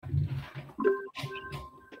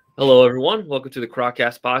Hello, everyone. Welcome to the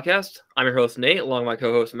Croccast podcast. I'm your host Nate, along with my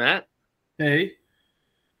co-host Matt. Hey.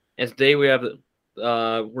 And today we're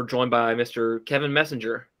joined by Mr. Kevin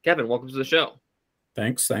Messenger. Kevin, welcome to the show.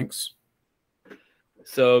 Thanks.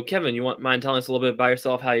 So, Kevin, you mind telling us a little bit about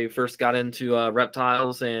yourself, how you first got into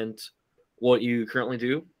reptiles, and what you currently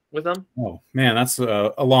do with them? Oh man, that's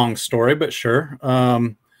a long story, but sure.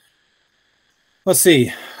 Let's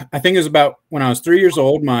see. I think it was about when I was 3 years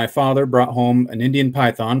old. My father brought home an Indian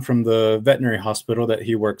python from the veterinary hospital that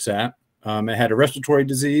he works at. It had a respiratory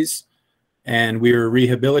disease, and we were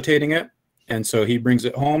rehabilitating it. And so he brings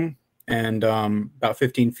it home, and about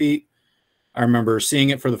 15 feet. I remember seeing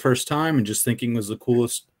it for the first time and just thinking it was the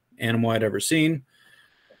coolest animal I'd ever seen.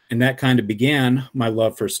 And that kind of began my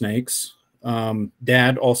love for snakes.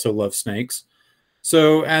 Dad also loved snakes.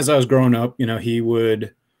 So as I was growing up, he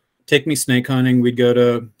would take me snake hunting. We'd go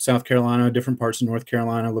to South Carolina, different parts of North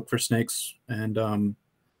Carolina, look for snakes. And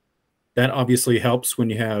that obviously helps when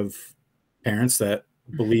you have parents that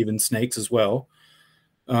believe in snakes as well.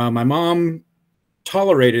 My mom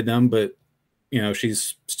tolerated them, but,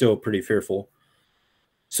 she's still pretty fearful.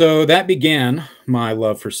 So that began my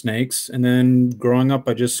love for snakes. And then growing up,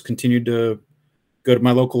 I just continued to go to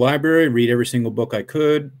my local library, read every single book I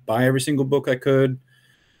could, buy every single book I could.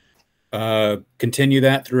 Continue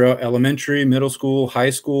that throughout elementary, middle school,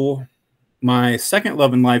 high school. My second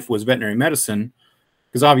love in life was veterinary medicine,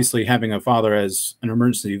 because obviously having a father as an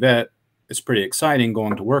emergency vet is pretty exciting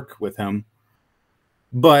going to work with him.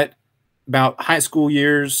 But about high school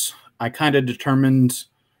years, I kind of determined,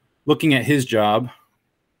 looking at his job,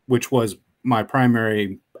 which was my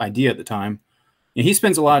primary idea at the time, and he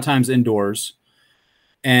spends a lot of times indoors,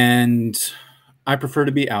 and I prefer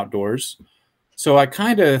to be outdoors. So I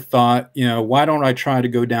kind of thought, why don't I try to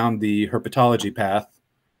go down the herpetology path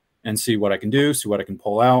and see what I can do, see what I can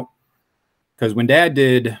pull out? Because when Dad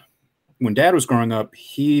was growing up,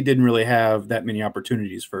 he didn't really have that many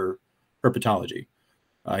opportunities for herpetology.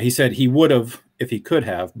 He said he would have if he could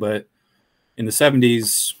have, but in the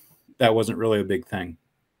 70s, that wasn't really a big thing,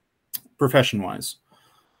 profession-wise,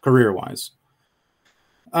 career-wise.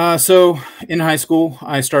 So in high school,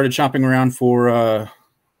 I started shopping around for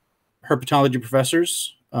herpetology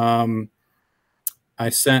professors. I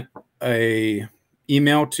sent a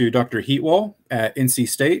email to Dr. Heatwall at NC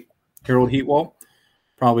State, Harold Heatwall,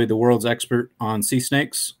 probably the world's expert on sea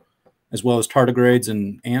snakes, as well as tardigrades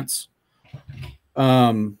and ants.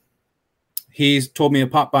 He told me to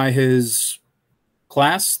pop by his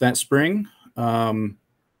class that spring.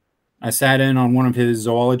 I sat in on one of his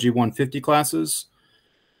Zoology 150 classes,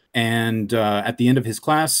 and at the end of his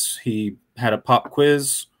class, he had a pop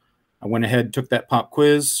quiz. I went ahead and took that pop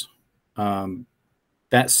quiz.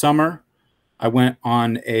 That summer, I went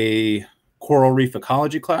on a coral reef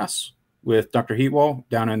ecology class with Dr. Heatwall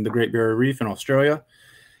down in the Great Barrier Reef in Australia.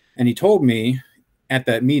 And he told me at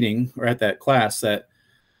that meeting, or at that class, that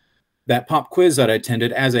pop quiz that I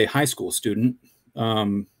attended as a high school student,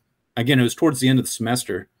 again, it was towards the end of the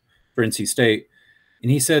semester for NC State. And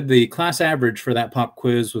he said the class average for that pop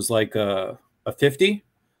quiz was like a 50,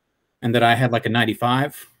 and that I had like a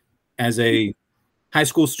 95. As a high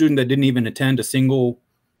school student that didn't even attend a single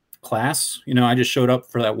class, I just showed up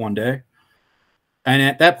for that one day. And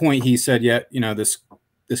at that point, he said, yeah, this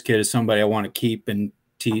kid is somebody I want to keep and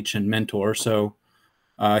teach and mentor. So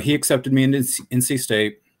he accepted me into NC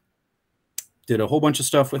State, did a whole bunch of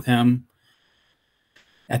stuff with him.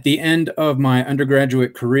 At the end of my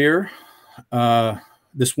undergraduate career,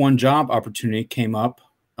 this one job opportunity came up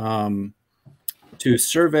to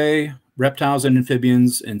survey reptiles and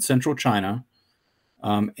amphibians in central China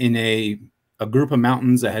in a group of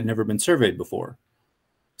mountains that had never been surveyed before.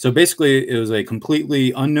 So basically, it was a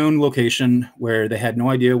completely unknown location where they had no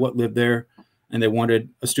idea what lived there, and they wanted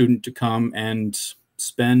a student to come and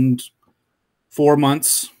spend 4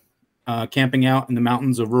 months camping out in the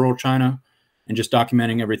mountains of rural China and just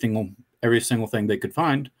documenting every single thing they could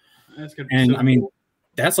find. That's good. And I mean,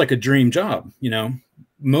 that's like a dream job.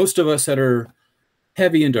 Most of us that are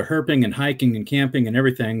heavy into herping and hiking and camping and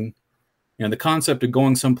everything, the concept of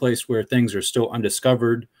going someplace where things are still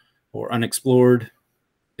undiscovered or unexplored,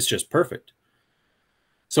 it's just perfect.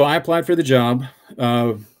 So I applied for the job.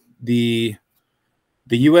 The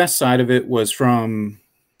U.S. side of it was from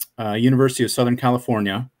University of Southern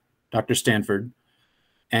California, Dr. Stanford.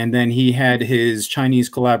 And then he had his Chinese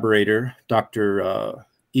collaborator, Dr.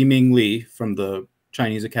 Yiming Li from the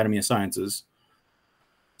Chinese Academy of Sciences.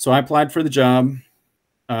 So I applied for the job.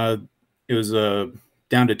 It was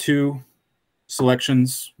down to 2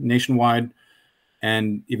 selections nationwide,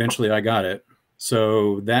 and eventually I got it.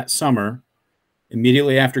 So that summer,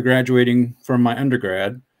 immediately after graduating from my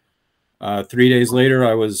undergrad, 3 days later,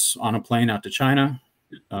 I was on a plane out to China,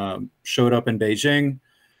 showed up in Beijing.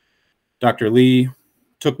 Dr. Li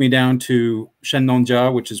took me down to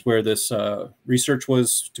Shendongjia, which is where this research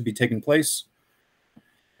was to be taking place.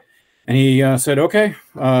 And he said, okay,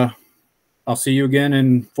 I'll see you again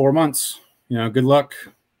in 4 months. Good luck.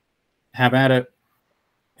 Have at it.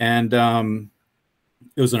 And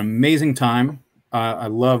it was an amazing time. I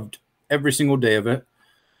loved every single day of it.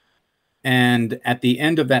 And at the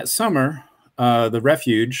end of that summer, the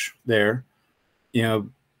refuge there,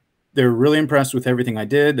 they're really impressed with everything I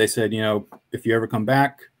did. They said, if you ever come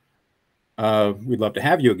back, we'd love to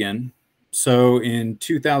have you again. So in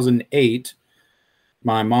 2008,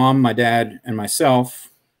 my mom, my dad, and myself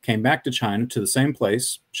came back to China, to the same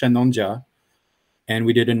place, Shendongjia, and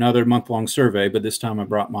we did another month-long survey, but this time I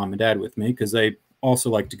brought mom and dad with me because they also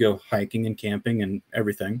like to go hiking and camping and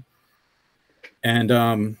everything. And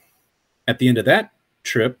at the end of that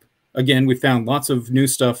trip, again, we found lots of new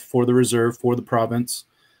stuff for the reserve, for the province.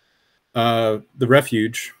 The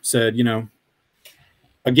refuge said,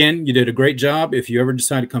 again, you did a great job. If you ever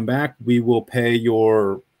decide to come back, we will pay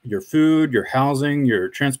your food, your housing, your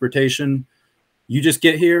transportation. You just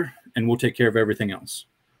get here and we'll take care of everything else.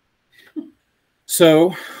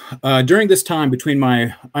 So during this time between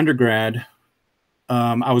my undergrad,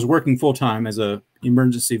 I was working full-time as an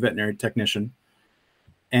emergency veterinary technician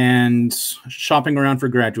and shopping around for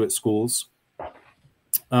graduate schools.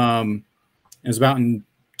 It was about in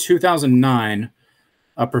 2009,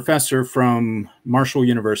 a professor from Marshall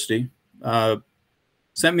University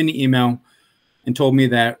sent me an email and told me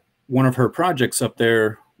that one of her projects up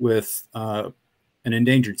there with an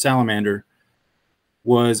endangered salamander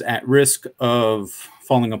was at risk of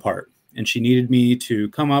falling apart. And she needed me to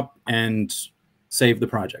come up and save the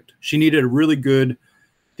project. She needed a really good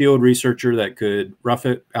field researcher that could rough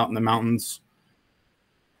it out in the mountains.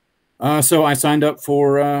 So I signed up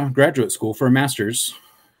for graduate school for a master's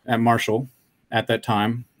at Marshall at that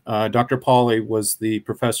time. Dr. Pauly was the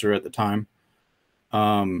professor at the time.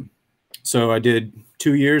 So I did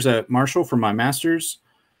 2 years at Marshall for my master's.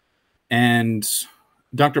 And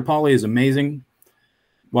Dr. Pauly is amazing.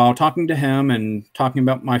 While talking to him and talking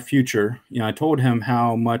about my future, I told him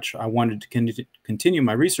how much I wanted to continue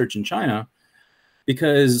my research in China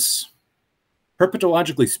because,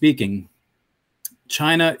 herpetologically speaking,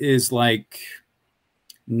 China is like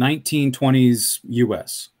 1920s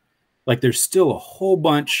US. Like there's still a whole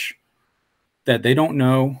bunch that they don't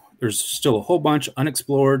know. There's still a whole bunch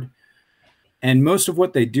unexplored. And most of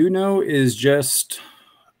what they do know is just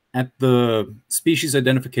at the species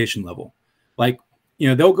identification level. Like,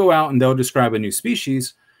 they'll go out and they'll describe a new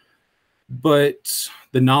species, but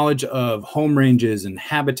the knowledge of home ranges and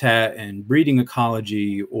habitat and breeding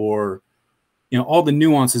ecology, or, all the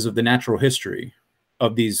nuances of the natural history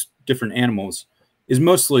of these different animals is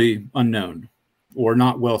mostly unknown or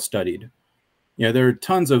not well studied. There are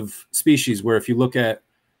tons of species where if you look at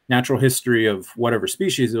natural history of whatever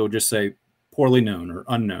species, it'll just say poorly known or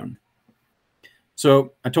unknown.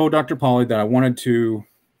 So I told Dr. Pauly that I wanted to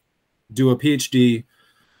do a PhD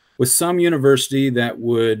with some university that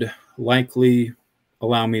would likely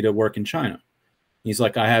allow me to work in China. He's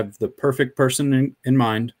like, I have the perfect person in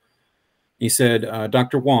mind. He said,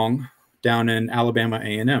 Dr. Wong down in Alabama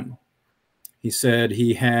A&M. He said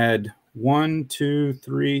he had Dr.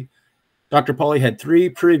 Pauly had 3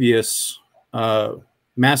 previous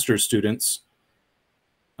master's students,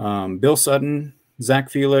 Bill Sutton,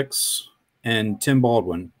 Zach Felix, and Tim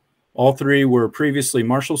Baldwin. All 3 were previously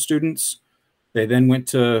Marshall students. They then went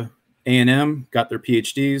to A&M, got their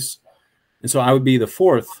PhDs. And so I would be the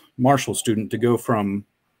 4th Marshall student to go from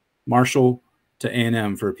Marshall to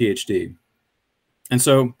A&M for a PhD. And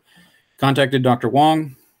so contacted Dr.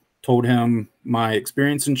 Wong, told him my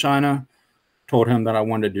experience in China, told him that I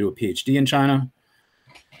wanted to do a PhD in China.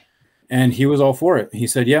 And he was all for it. He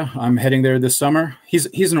said, yeah, I'm heading there this summer.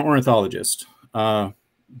 He's an ornithologist.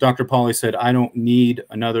 Dr. Pauly said, I don't need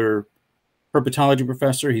another herpetology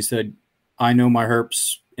professor. He said, I know my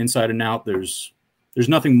herps inside and out. There's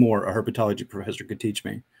nothing more a herpetology professor could teach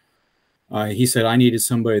me. He said I needed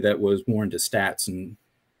somebody that was more into stats and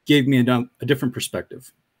gave me a different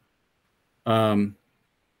perspective.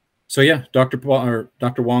 So yeah, Dr.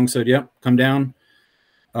 Wong said, yep, come down,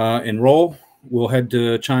 enroll. We'll head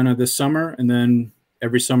to China this summer, and then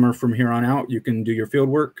every summer from here on out, you can do your field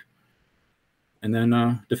work and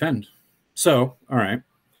then defend. So, all right,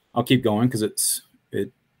 I'll keep going because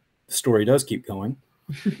the story does keep going.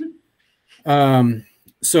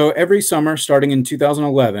 So every summer, starting in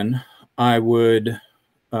 2011, I would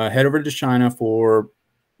head over to China for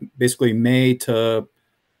basically May to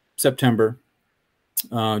September.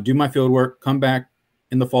 do my field work, come back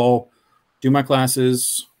in the fall, do my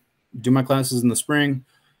classes in the spring,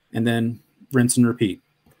 and then rinse and repeat.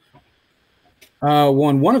 Well,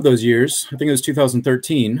 in one of those years, I think it was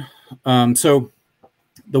 2013. So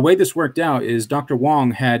the way this worked out is Dr.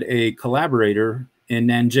 Wong had a collaborator in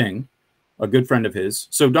Nanjing, a good friend of his.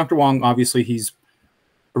 So Dr. Wong, obviously, he's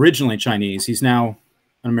originally Chinese. He's now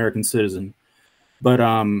an American citizen. But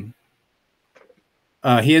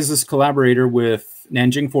he has this collaborator with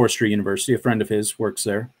Nanjing Forestry University. A friend of his works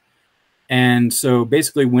there. And so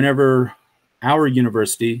basically, whenever our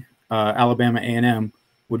university, Alabama A&M,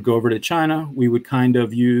 would go over to China, we would kind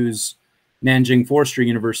of use Nanjing Forestry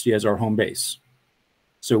University as our home base.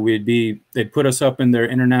 So they'd put us up in their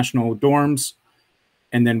international dorms,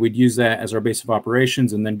 and then we'd use that as our base of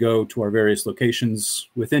operations and then go to our various locations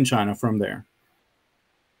within China from there.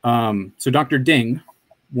 So Dr. Ding,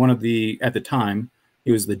 at the time,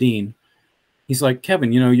 he was the dean. He's like,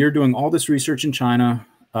 Kevin, you're doing all this research in China.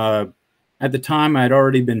 At the time, I had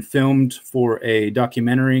already been filmed for a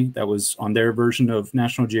documentary that was on their version of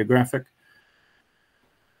National Geographic.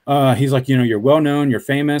 He's like, you're well-known, you're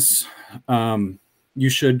famous. You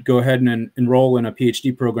should go ahead and enroll in a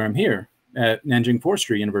PhD program here at Nanjing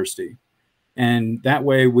Forestry University. And that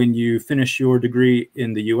way, when you finish your degree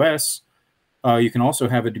in the US, you can also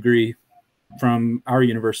have a degree from our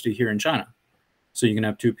university here in China. So you can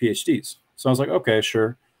have 2 PhDs. So I was like, okay,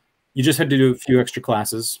 sure. You just had to do a few extra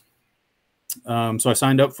classes. So I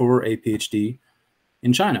signed up for a PhD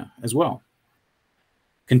in China as well.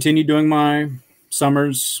 Continued doing my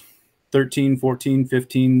summers, 13, 14,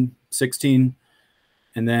 15, 16.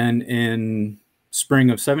 And then in spring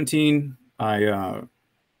of 17, I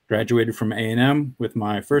graduated from A&M with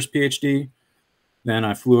my first PhD. Then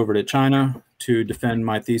I flew over to China to defend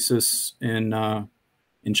my thesis in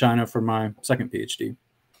China for my second PhD.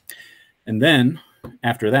 And then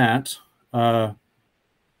after that,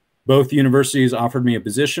 both universities offered me a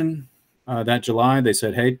position that July. They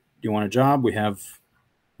said, hey, do you want a job? We have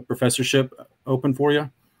a professorship open for you.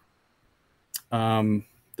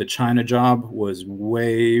 The China job was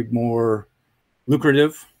way more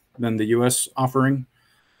lucrative than the US offering.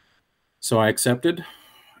 So I accepted,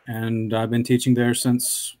 and I've been teaching there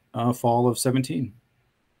since fall of 17.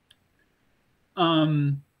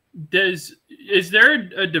 Is there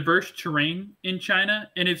a diverse terrain in China?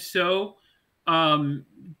 And if so,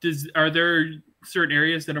 are there certain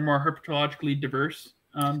areas that are more herpetologically diverse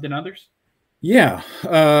than others? Yeah.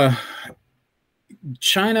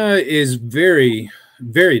 China is very,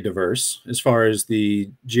 very diverse as far as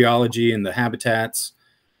the geology and the habitats.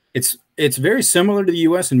 It's very similar to the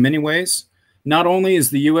US in many ways. Not only is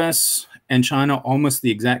the US and China almost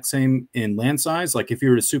the exact same in land size, like if you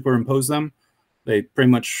were to superimpose them, they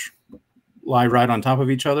pretty much lie right on top of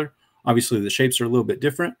each other. Obviously, the shapes are a little bit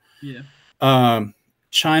different. Yeah.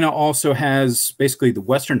 China also has basically the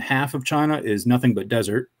western half of China is nothing but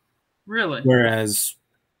desert. Really? Whereas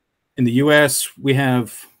in the US, we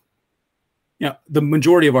have, the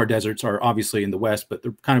majority of our deserts are obviously in the west, but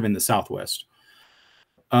they're kind of in the southwest.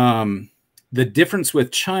 The difference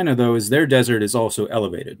with China, though, is their desert is also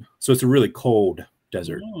elevated. So it's a really cold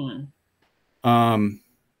desert.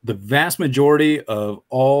 The vast majority of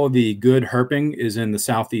all the good herping is in the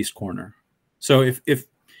southeast corner. So if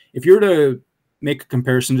you were to make a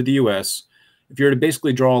comparison to the US, if you were to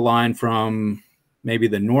basically draw a line from maybe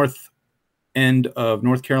the north end of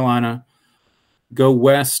North Carolina, go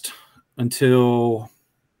west until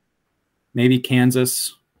maybe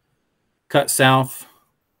Kansas, cut south,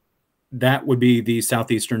 that would be the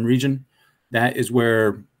southeastern region. That is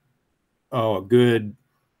where, a good,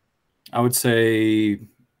 I would say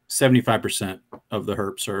 75% of the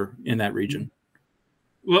herps are in that region.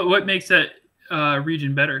 What makes that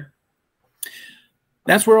region better?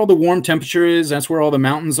 That's where all the warm temperature is. That's where all the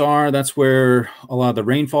mountains are. That's where a lot of the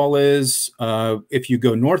rainfall is. If you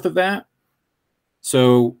go north of that,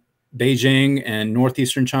 so Beijing and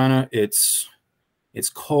northeastern China, it's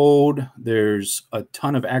cold. There's a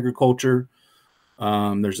ton of agriculture.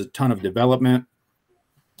 There's a ton of development.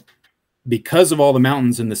 Because of all the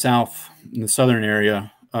mountains in the south, in the southern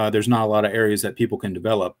area, there's not a lot of areas that people can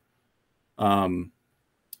develop. And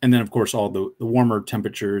then, of course, all the warmer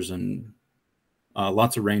temperatures and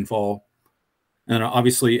lots of rainfall. And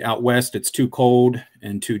obviously out west, it's too cold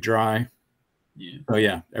and too dry. Yeah. So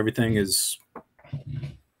yeah, everything is,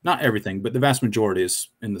 not everything, but the vast majority is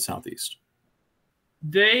in the southeast.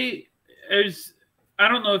 I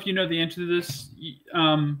don't know if you know the answer to this.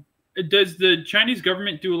 Does the Chinese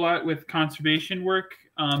government do a lot with conservation work?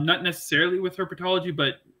 Not necessarily with herpetology,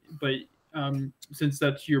 but since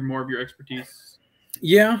that's more of your expertise.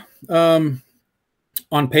 Yeah.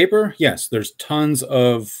 On paper, yes, there's tons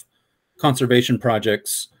of conservation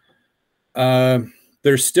projects.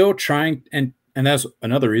 They're still trying, and that's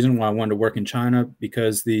another reason why I wanted to work in China,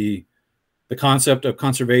 because the concept of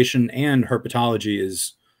conservation and herpetology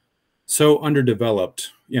is so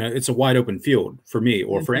underdeveloped. It's a wide open field for me,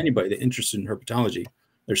 or for anybody that's interested in herpetology.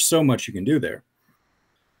 There's so much you can do there.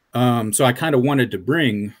 So I kind of wanted to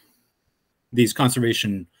bring these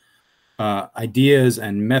conservation ideas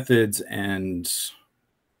and methods and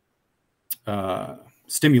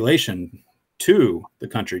stimulation to the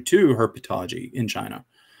country, to herpetology in China.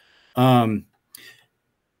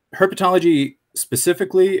 Herpetology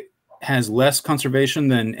specifically has less conservation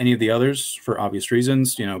than any of the others for obvious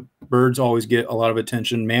reasons. Birds always get a lot of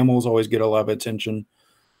attention. Mammals always get a lot of attention.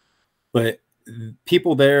 But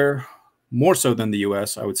people there, more so than the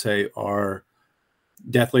US, I would say, are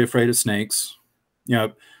deathly afraid of snakes.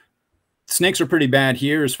 Snakes are pretty bad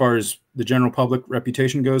here as far as the general public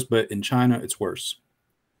reputation goes, but in China, it's worse.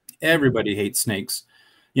 Everybody hates snakes.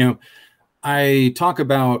 I talk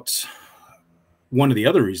about one of the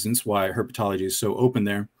other reasons why herpetology is so open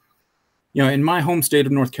there. In my home state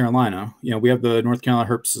of North Carolina, we have the North Carolina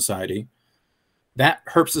Herp Society. That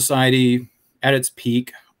Herp Society at its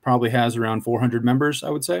peak probably has around 400 members, I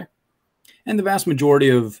would say. And the vast majority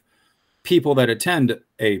of people that attend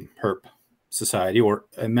a herp society or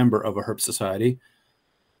a member of a herp society,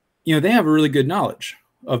 they have a really good knowledge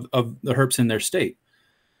of the herps in their state.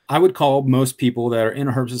 I would call most people that are in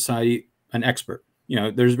a herp society an expert.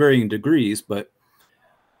 There's varying degrees, but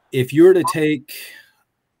if you were to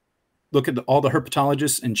look at all the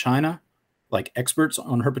herpetologists in China, like experts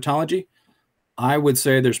on herpetology, I would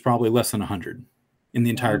say there's probably less than 100 in the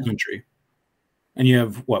entire country. And you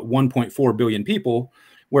have 1.4 billion people,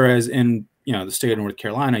 whereas in the state of North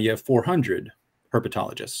Carolina, you have 400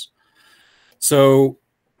 herpetologists. So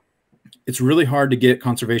it's really hard to get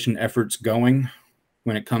conservation efforts going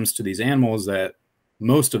when it comes to these animals that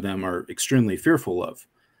most of them are extremely fearful of.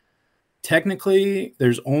 Technically,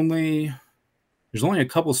 there's only a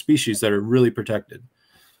couple species that are really protected.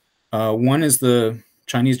 One is the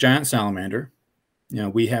Chinese giant salamander.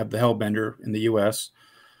 We have the hellbender in the U.S.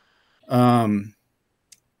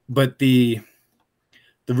 But the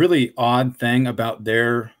really odd thing about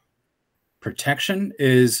their protection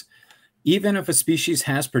is, even if a species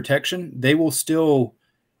has protection, they will still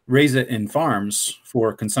raise it in farms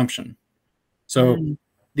for consumption. So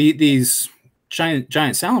these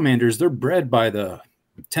giant salamanders, they're bred by the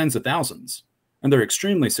tens of thousands, and they're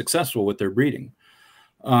extremely successful with their breeding.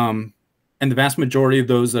 And the vast majority of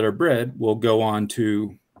those that are bred will go on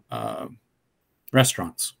to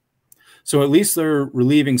restaurants. So at least they're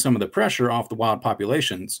relieving some of the pressure off the wild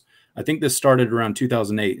populations. I think this started around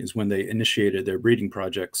 2008 is when they initiated their breeding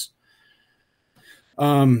projects.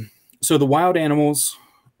 So the wild animals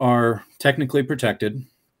are technically protected.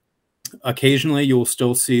 Occasionally, you'll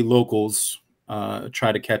still see locals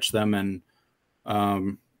try to catch them. And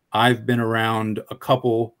I've been around a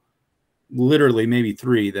couple, literally maybe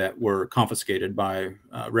 3, that were confiscated by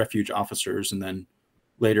refuge officers and then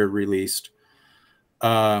later released.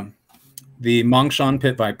 The Mongshan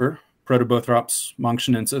pit viper, Protobothrops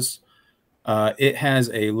mongshanensis, it has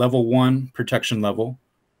a level 1 protection level,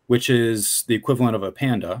 which is the equivalent of a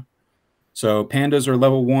panda. So pandas are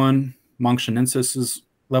level 1, mongshanensis is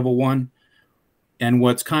level 1. And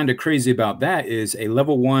what's kind of crazy about that is a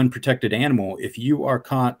level 1 protected animal, if you are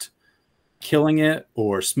caught killing it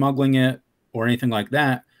or smuggling it or anything like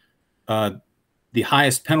that, the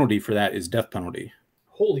highest penalty for that is death penalty.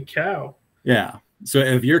 Holy cow. Yeah. So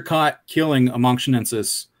if you're caught killing a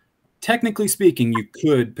mongshanensis, technically speaking, you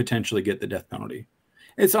could potentially get the death penalty.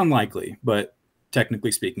 It's unlikely, but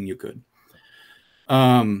technically speaking, you could.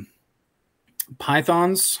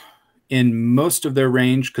 Pythons, in most of their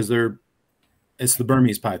range, because it's the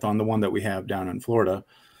Burmese python, the one that we have down in Florida.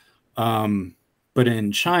 But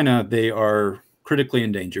in China, they are critically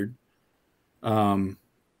endangered, and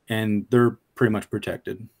they're pretty much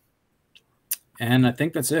protected. And I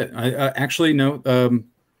think that's it. I actually know the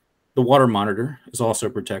water monitor is also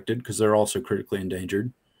protected because they're also critically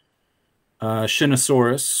endangered.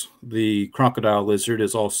 Shinosaurus, the crocodile lizard,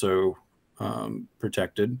 is also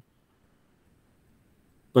protected.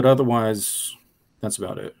 But otherwise, that's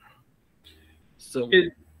about it. So,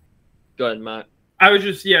 go ahead, Matt.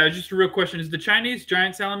 Just a real question. Is the Chinese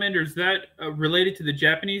giant salamander, is that related to the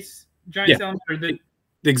Japanese giant salamander?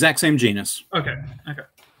 The exact same genus. Okay.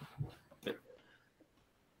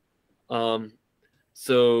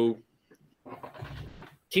 So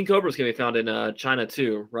king cobras can be found in China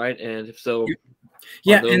too, right? And if so,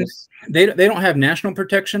 and they don't have national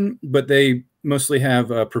protection, but they mostly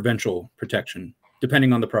have provincial protection.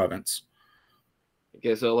 depending on the province.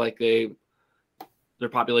 Okay, so like their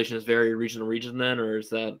population is very region to region then, or is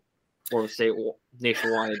that more of a state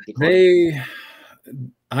nationwide decline?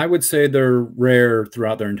 I would say they're rare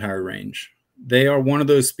throughout their entire range. They are one of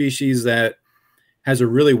those species that has a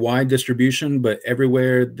really wide distribution, but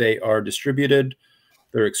everywhere they are distributed,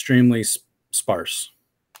 they're extremely sparse.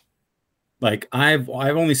 Like I've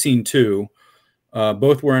only seen two.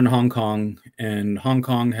 Both were in Hong Kong, and Hong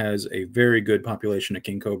Kong has a very good population of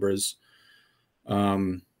king cobras,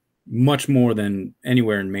 much more than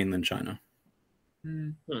anywhere in mainland China.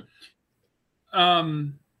 Would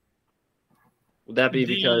that be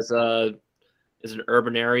because it's an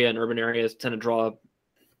urban area, and urban areas tend to draw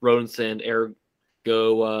rodents and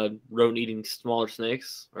ergo rodent-eating smaller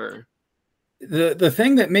snakes? Or the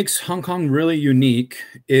thing that makes Hong Kong really unique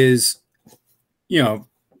is, you know,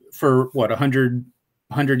 for what, 100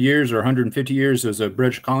 years or 150 years, it was a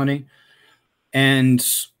British colony. And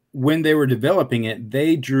when they were developing it,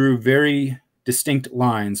 they drew very distinct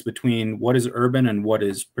lines between what is urban and what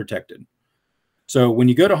is protected. So when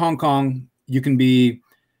you go to Hong Kong, you can be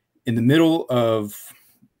in the middle of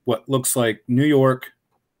what looks like New York,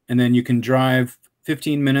 and then you can drive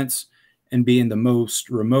 15 minutes and be in the most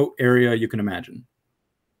remote area you can imagine.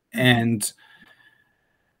 And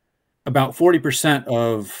about 40%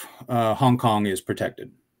 of Hong Kong is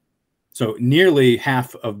protected. So nearly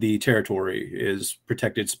half of the territory is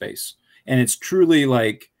protected space. And it's truly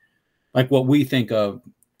like what we think of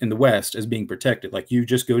in the West as being protected. Like you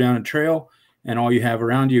just go down a trail and all you have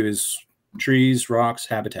around you is trees, rocks,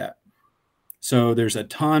 habitat. So there's a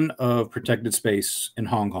ton of protected space in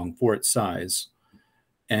Hong Kong for its size.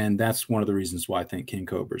 And that's one of the reasons why I think king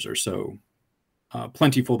cobras are so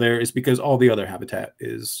plentiful there, is because all the other habitat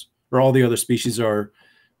is, or all the other species are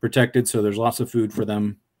protected. So there's lots of food for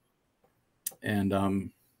them.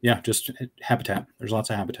 And yeah, just habitat. There's lots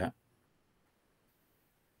of habitat.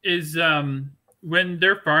 Is when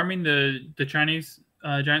they're farming the Chinese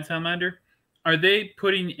giant salamander, are they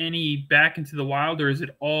putting any back into the wild, or is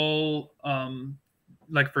it all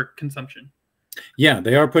like for consumption? Yeah,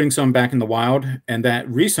 they are putting some back in the wild, and that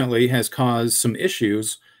recently has caused some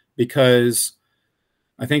issues because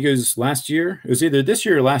I think it was last year. It was either this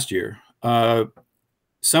year or last year.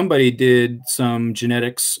 Somebody did some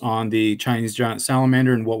genetics on the Chinese giant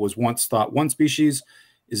salamander, and what was once thought one species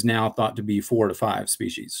is now thought to be 4 to 5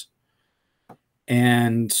 species.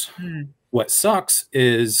 And what sucks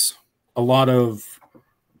is a lot of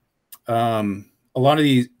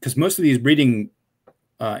these, because most of these breeding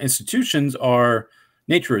institutions are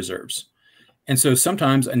nature reserves. And so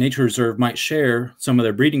sometimes a nature reserve might share some of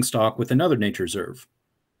their breeding stock with another nature reserve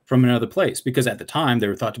from another place, because at the time they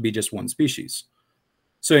were thought to be just one species.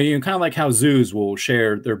 So, you know, kind of like how zoos will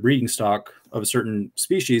share their breeding stock of a certain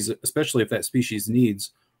species, especially if that species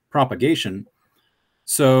needs propagation.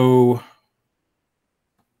 So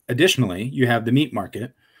additionally, you have the meat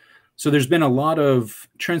market. So there's been a lot of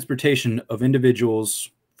transportation of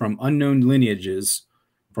individuals from unknown lineages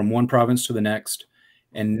from one province to the next.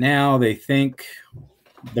 And now they think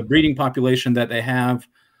the breeding population that they have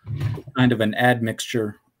is kind of an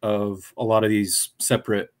admixture of a lot of these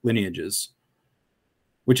separate lineages,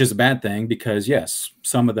 which is a bad thing because, yes,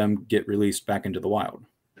 some of them get released back into the wild.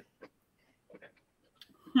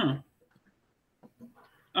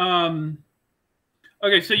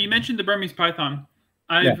 Okay, so you mentioned the Burmese python.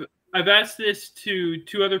 I've asked this to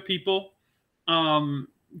 2 other people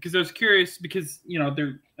because I was curious, because, you know,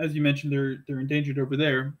 they're, as you mentioned, they're endangered over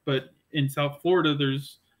there, but in South Florida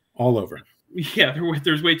there's all over. Yeah,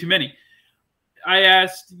 there's way too many. I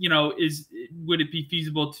asked, you know, would it be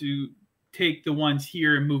feasible to take the ones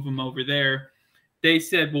here and move them over there? They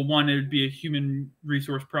said, well, one, it would be a human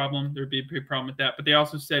resource problem. There'd be a big problem with that. But they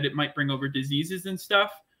also said it might bring over diseases and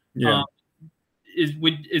stuff. Yeah.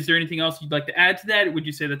 Is there anything else you'd like to add to that? Would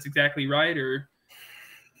you say that's exactly right? Or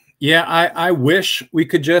yeah, I wish we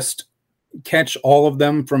could just catch all of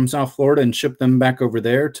them from South Florida and ship them back over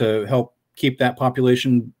there to help keep that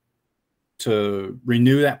population, to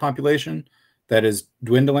renew that population that is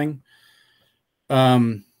dwindling.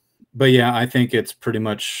 But yeah, I think it's pretty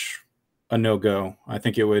much a no-go. I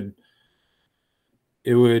think there'd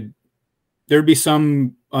be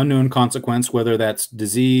some unknown consequence, whether that's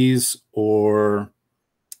disease or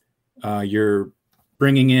you're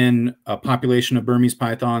bringing in a population of Burmese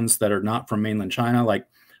pythons that are not from mainland China. Like,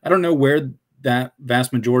 I don't know where that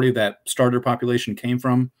vast majority of that starter population came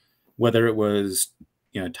from, whether it was,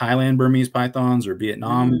 you know, Thailand Burmese pythons or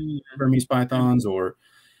Vietnam Burmese pythons or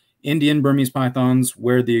Indian Burmese pythons,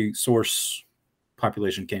 where the source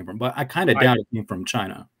population came from. But I kind of doubt it came from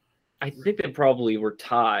China. I think they probably were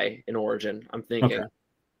Thai in origin. I'm thinking. Okay.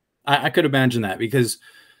 I could imagine that because,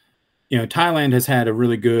 Thailand has had a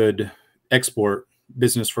really good export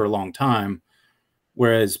business for a long time,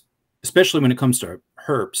 whereas, especially when it comes to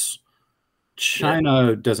herps,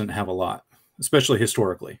 China doesn't have a lot, especially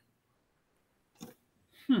historically.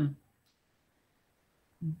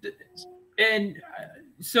 And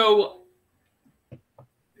so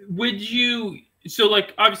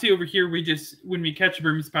like obviously over here when we catch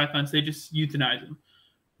Burmese pythons, they just euthanize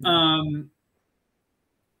them.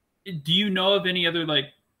 Do you know of any other, like,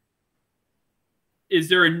 is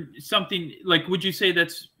there something, like, would you say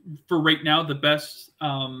that's for right now the best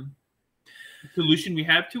solution we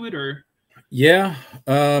have to it, or? Yeah.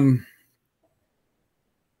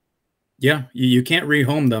 Yeah, you can't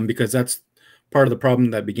rehome them because that's part of the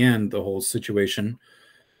problem that began the whole situation.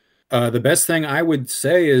 The best thing I would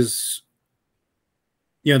say is,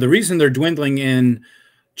 the reason they're dwindling in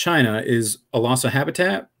China is a loss of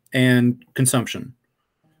habitat and consumption.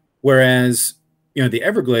 Whereas, the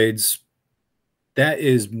Everglades, that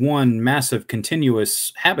is one massive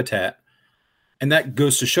continuous habitat. And that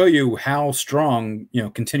goes to show you how strong,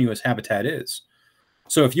 continuous habitat is.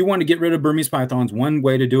 So if you want to get rid of Burmese pythons, one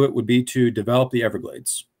way to do it would be to develop the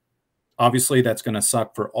Everglades. Obviously, that's going to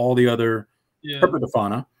suck for all the other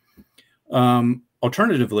herpetofauna.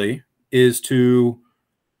 Alternatively, is to,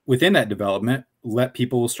 within that development, let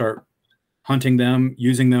people start hunting them,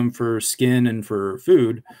 using them for skin and for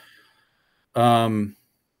food. And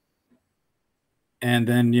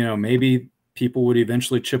then, maybe people would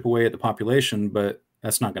eventually chip away at the population, but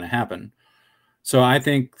that's not going to happen. So I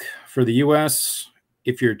think for the U.S.,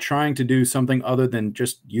 if you're trying to do something other than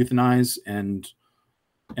just euthanize and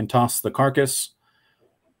toss the carcass,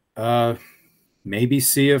 maybe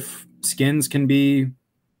see if skins can be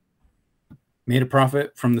made a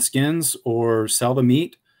profit from the skins or sell the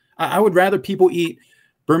meat. I would rather people eat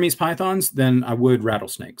Burmese pythons than I would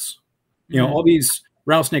rattlesnakes. All these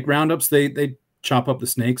rattlesnake roundups, they chop up the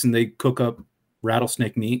snakes and they cook up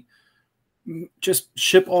rattlesnake meat. Just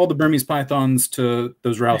ship all the Burmese pythons to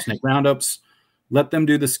those rattlesnake roundups. Let them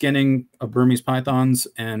do the skinning of Burmese pythons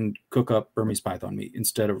and cook up Burmese python meat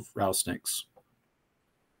instead of rattlesnakes.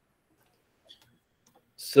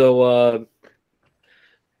 So,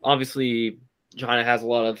 obviously, China has a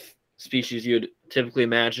lot of species you'd typically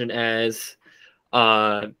imagine as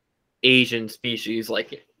Asian species,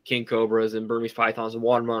 like king cobras and Burmese pythons and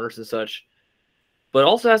water monitors and such. But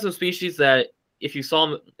also has some species that, if you saw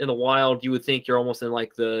them in the wild, you would think you're almost in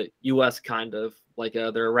like the U.S. kind of, like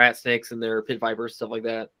their rat snakes and their pit vipers, stuff like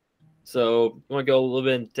that. So you want to go a little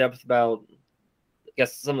bit in depth about, I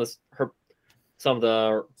guess, some of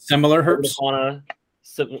the similar herps,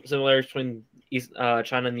 similarities between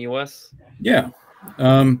China and the U.S. Yeah,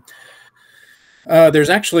 there's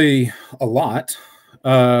actually a lot.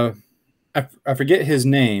 I forget his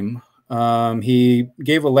name. He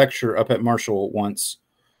gave a lecture up at Marshall once.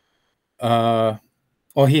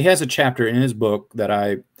 He has a chapter in his book that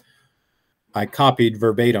I copied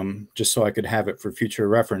verbatim just so I could have it for future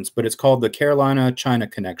reference, but it's called The Carolina-China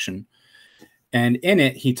Connection. And in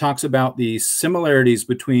it, he talks about the similarities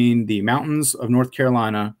between the mountains of North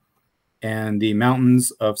Carolina and the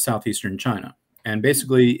mountains of southeastern China. And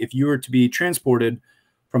basically, if you were to be transported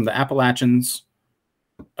from the Appalachians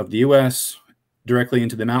of the U.S. directly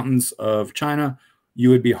into the mountains of China, you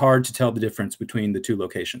would be hard to tell the difference between the two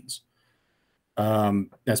locations.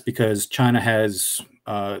 That's because China has,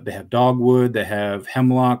 they have dogwood, they have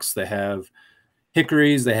hemlocks, they have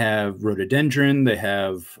hickories, they have rhododendron, they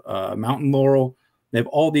have mountain laurel. They have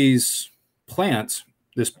all these plants.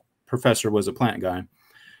 This professor was a plant guy.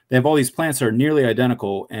 They have all these plants that are nearly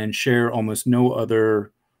identical and share almost no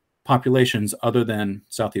other populations other than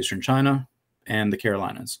southeastern China and the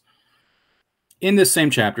Carolinas. In this same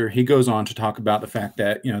chapter, he goes on to talk about the fact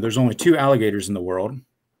that, there's only two alligators in the world,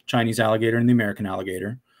 Chinese alligator and the American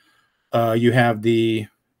alligator. You have the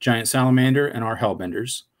giant salamander and our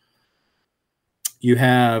hellbenders. You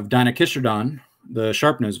have Dinocystrodon, the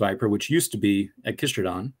sharp-nosed viper, which used to be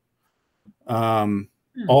Echistrodon.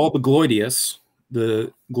 All the Gloideus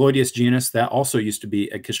genus, that also used to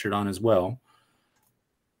be Echistrodon as well.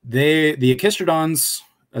 The Echistrodons,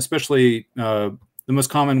 especially the most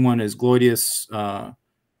common one is Gloideus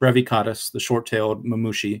brevicatus, the short-tailed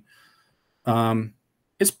mamushi.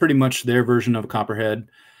 It's pretty much their version of a copperhead.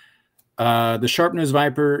 The sharp-nosed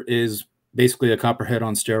viper is basically a copperhead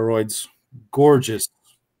on steroids. Gorgeous,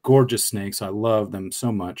 gorgeous snakes. I love them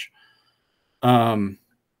so much.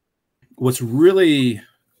 What's really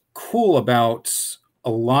cool about a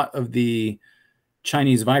lot of the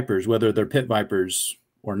Chinese vipers, whether they're pit vipers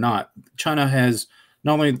or not, China has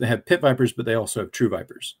not only they have pit vipers, but they also have true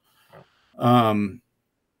vipers. But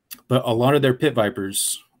a lot of their pit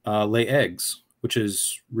vipers lay eggs, which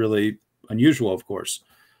is really unusual, of course.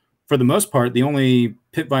 For the most part, the only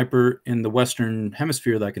pit viper in the Western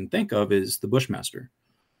Hemisphere that I can think of is the Bushmaster.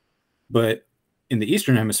 But in the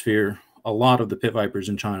Eastern Hemisphere, a lot of the pit vipers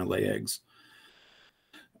in China lay eggs.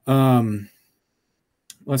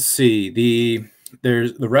 Let's see.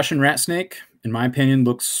 There's the Russian rat snake, in my opinion,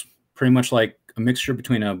 looks pretty much like a mixture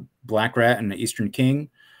between a black rat and an Eastern king.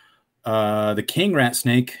 The king rat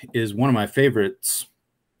snake is one of my favorites,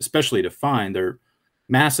 especially to find. They're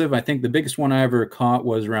massive. I think the biggest one I ever caught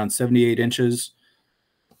was around 78 inches.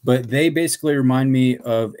 But they basically remind me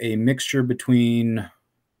of a mixture between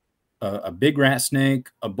a big rat snake,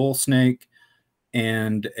 a bull snake,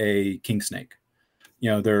 and a king snake.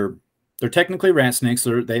 They're technically rat snakes.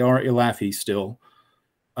 They are Elafi still,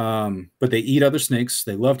 but they eat other snakes.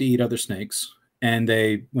 They love to eat other snakes, and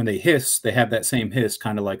when they hiss, they have that same hiss,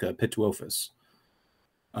 kind of like a Pituophis.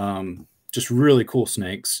 Just really cool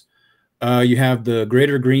snakes. You have the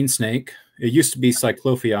greater green snake. It used to be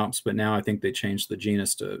Cyclophiops, but now I think they changed the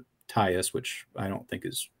genus to Tyus, which I don't think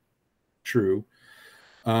is true.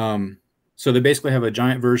 So they basically have a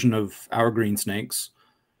giant version of our green snakes.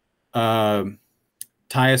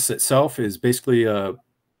 Tyus itself is basically a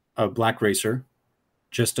black racer,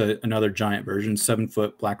 just another giant version,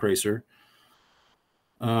 7-foot black racer.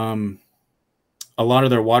 A lot of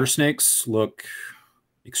their water snakes look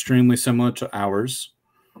extremely similar to ours.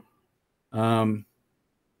 There's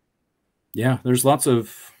lots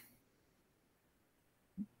of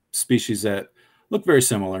species that look very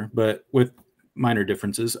similar, but with minor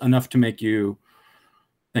differences, enough to make you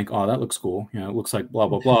think, oh, that looks cool. It looks like blah,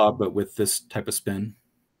 blah, blah, but with this type of spin.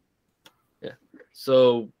 Yeah.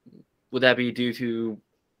 So would that be due to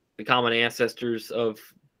the common ancestors of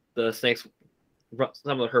the snakes,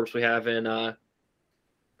 some of the herps we have in the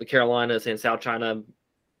Carolinas and South China,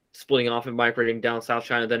 splitting off and migrating down South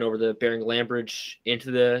China, then over the Bering Land Bridge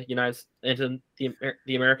into the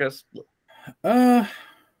Americas? I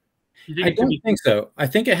don't think so. I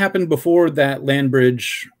think it happened before that land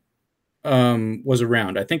bridge was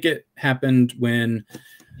around. I think it happened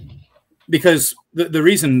because the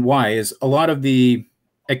reason why is a lot of the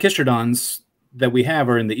echistrodons that we have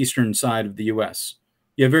are in the eastern side of the U.S.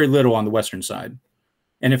 You have very little on the western side.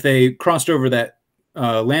 And if they crossed over that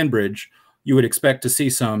land bridge, you would expect to see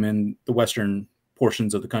some in the western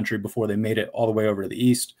portions of the country before they made it all the way over to the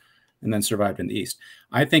east and then survived in the east.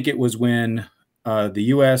 I think it was when the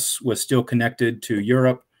U.S. was still connected to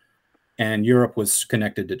Europe and Europe was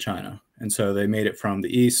connected to China. And so they made it from the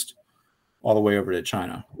east all the way over to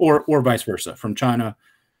China, or vice versa, from China,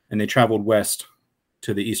 and they traveled west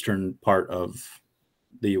to the eastern part of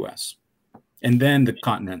the U.S. And then the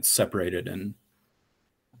continents separated. And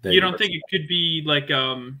you don't think it could be like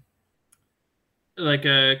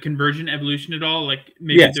a convergent evolution at all? Like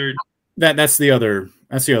maybe they're that's the other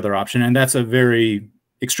option, and that's a very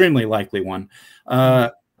extremely likely one. I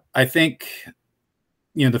think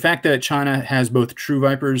the fact that China has both true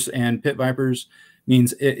vipers and pit vipers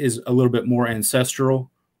means it is a little bit more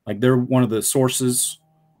ancestral. Like they're one of the sources,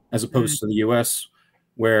 as opposed to the U.S.,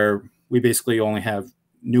 where we basically only have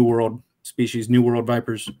New World species, New World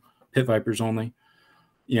vipers, pit vipers only.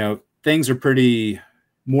 Things are pretty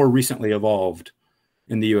more recently evolved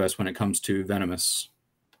in the U.S. when it comes to venomous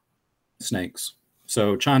snakes.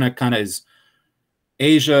 So China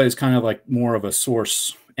Asia is kind of like more of a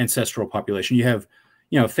source ancestral population. You have,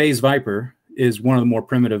 phase viper is one of the more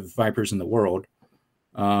primitive vipers in the world.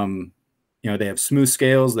 They have smooth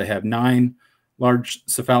scales. They have 9 large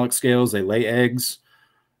cephalic scales. They lay eggs.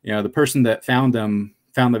 The person that found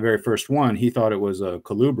the very first one, he thought it was a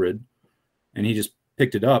colubrid, and he just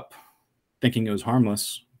picked it up thinking it was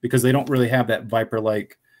harmless because they don't really have that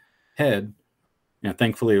viper-like head.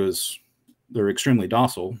 Thankfully they're extremely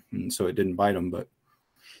docile, and so it didn't bite them. But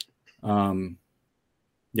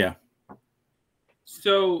yeah.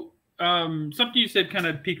 So something you said kind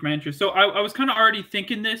of piqued my interest. So I was kind of already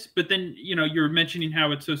thinking this, but then you're mentioning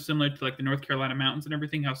how it's so similar to like the North Carolina mountains and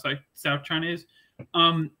everything, how South China is.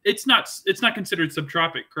 It's not considered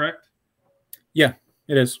subtropic, correct? Yeah,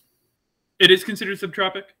 it is. It is considered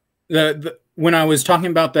subtropic. When I was talking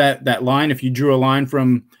about that line, if you drew a line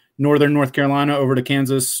from northern North Carolina over to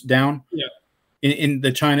Kansas down, in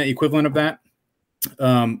the China equivalent of that,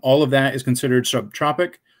 all of that is considered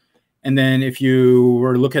subtropic. And then if you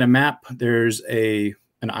were to look at a map, there's an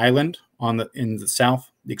island in the south,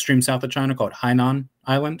 the extreme south of China, called Hainan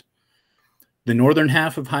Island. The northern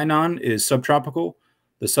half of Hainan is subtropical.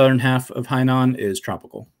 The southern half of Hainan is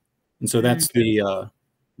tropical. And so that's the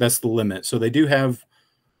limit. So they do have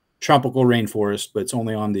tropical rainforest, but it's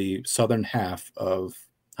only on the southern half of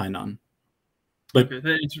Hainan. But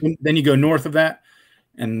then you go north of that,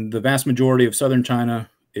 and the vast majority of southern China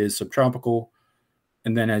is subtropical.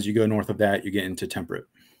 And then as you go north of that, you get into temperate.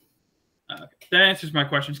 That answers my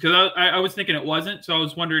questions, because I was thinking it wasn't. So I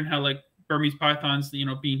was wondering how like Burmese pythons,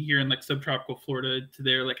 being here in like subtropical Florida to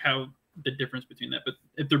there, like how the difference between that. But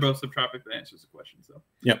if they're both subtropical, that answers the question. So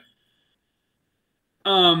yep.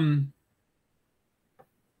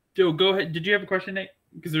 Joe, go ahead. Did you have a question, Nate?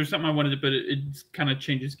 Because there's something I wanted to, but it kind of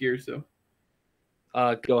changes gears. So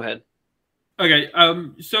go ahead. Okay.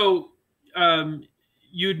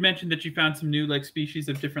 You had mentioned that you found some new like species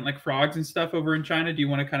of different like frogs and stuff over in China. Do you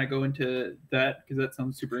want to kind of go into that? Because that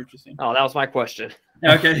sounds super interesting. Oh, that was my question.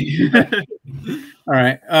 Okay. All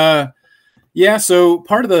right. Yeah. So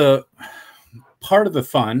part of the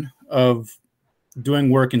fun of doing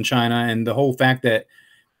work in China and the whole fact that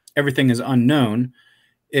everything is unknown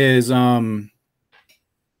is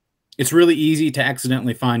it's really easy to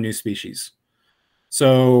accidentally find new species.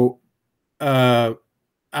 So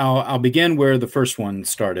I'll begin where the first one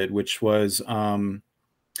started, which was in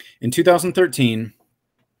 2013.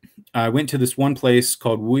 I went to this one place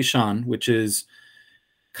called Wuishan, which is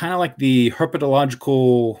kind of like the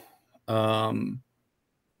herpetological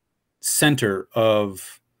center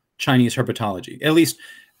of Chinese herpetology, at least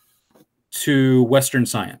to Western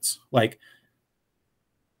science. Like,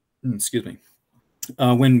 excuse me,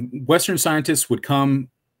 when Western scientists would come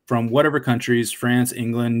from whatever countries, France,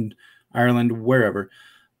 England, Ireland, wherever,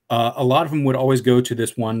 a lot of them would always go to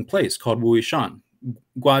this one place called Wuishan.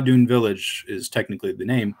 Guadun Village is technically the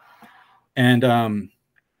name. And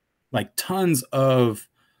like tons of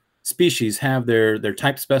species have their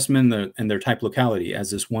type specimen and their type locality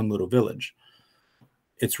as this one little village.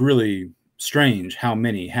 It's really strange how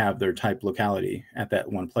many have their type locality at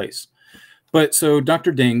that one place. But so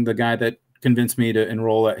Dr. Ding, the guy that convinced me to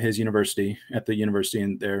enroll at his university, at the university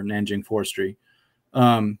in their Nanjing Forestry,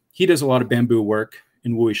 he does a lot of bamboo work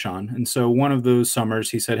in Wuishan. And so one of those summers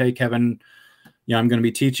he said, "Hey, Kevin, I'm going to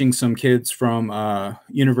be teaching some kids from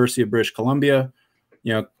University of British Columbia.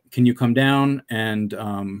 Can you come down and,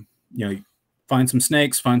 find some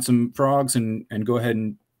snakes, find some frogs, and go ahead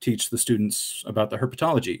and teach the students about the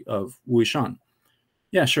herpetology of Wuishan?"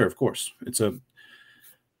 Yeah, sure, of course. It's a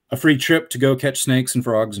free trip to go catch snakes and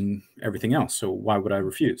frogs and everything else. So why would I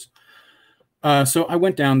refuse? So I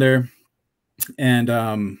went down there and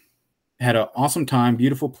had an awesome time,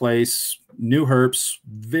 beautiful place, new herps,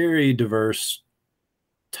 very diverse,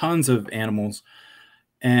 tons of animals.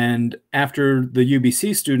 And after the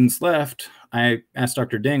UBC students left, I asked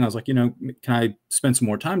Dr. Ding, I was like, can I spend some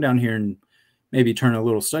more time down here and maybe turn a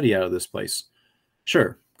little study out of this place?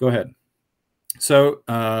 Sure, go ahead. So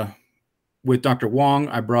with Dr. Wong,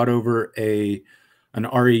 I brought over an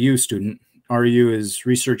REU student. REU is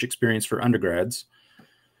research experience for undergrads.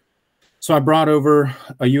 So I brought over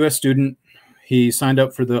a U.S. student. He signed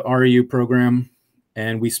up for the REU program,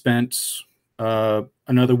 and we spent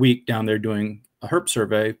another week down there doing a herp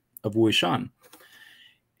survey of Wuishan.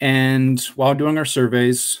 And while doing our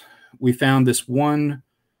surveys, we found this one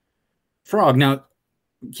frog. Now,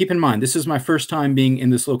 keep in mind, this is my first time being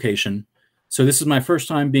in this location. So this is my first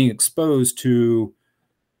time being exposed to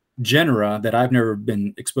genera that I've never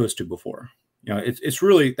been exposed to before. It's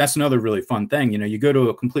really, that's another really fun thing. You go to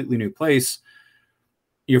a completely new place,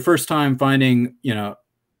 your first time finding, a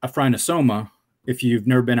Phrynosoma, if you've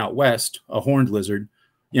never been out west, a horned lizard,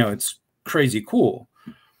 it's crazy cool.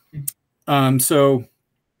 So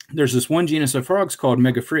there's this one genus of frogs called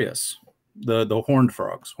Megaphreus, the horned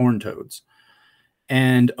frogs, horned toads.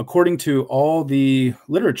 And according to all the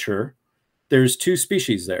literature, there's two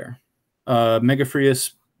species there,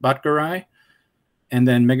 Megaphreus batgarae and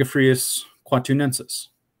then Megaphreus quatunensis.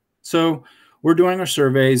 So we're doing our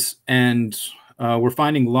surveys and we're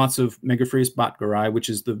finding lots of Megaphreus batgarae, which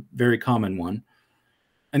is the very common one.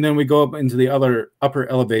 And then we go up into the other upper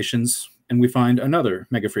elevations and we find another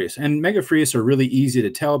Megaphreus. And Megaphreus are really easy to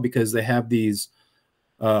tell because they have these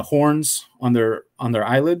horns on their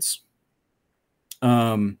eyelids.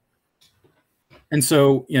 And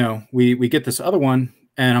so, we get this other one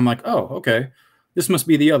and I'm like, oh, okay, this must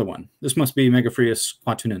be the other one. This must be Megaphreus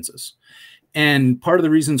quatunensis. And part of the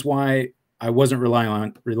reasons why I wasn't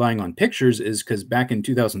relying on pictures is because back in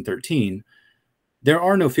 2013, there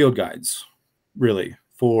are no field guides really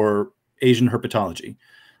for Asian herpetology.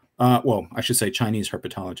 Well, I should say Chinese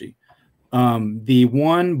herpetology. The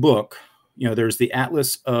one book, there's the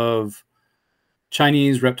Atlas of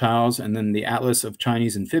Chinese reptiles and then the Atlas of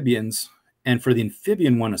Chinese amphibians. And for the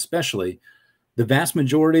amphibian one especially, the vast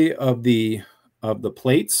majority of the of the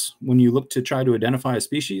plates when you look to try to identify a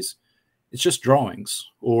species, it's just drawings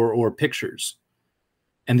or pictures,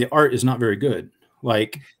 and the art is not very good.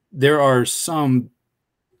 Like there are some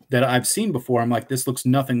that I've seen before. I'm like, this looks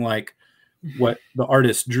nothing like what the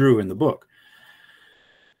artist drew in the book.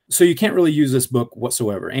 So you can't really use this book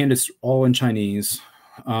whatsoever, and it's all in Chinese,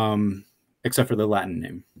 except for the Latin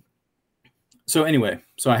name. So anyway,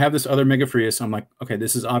 so I have this other Megaphreus. I'm like, okay,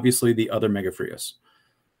 this is obviously the other Megaphreus.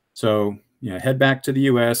 So, head back to the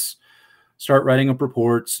US, start writing up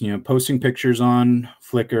reports, posting pictures on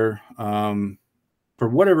Flickr. For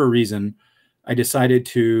whatever reason, I decided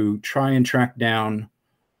to try and track down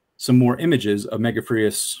some more images of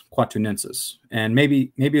Megaphreus quatunensis. And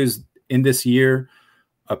maybe it was in this year,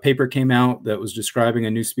 a paper came out that was describing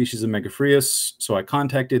a new species of Megaphreus. So I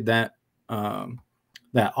contacted that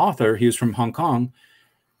author. He was from Hong Kong.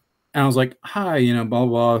 And I was like, hi, blah,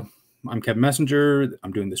 blah. I'm Kevin Messenger.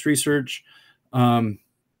 I'm doing this research. Can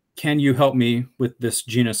you help me with this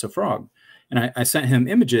genus of frog? And I sent him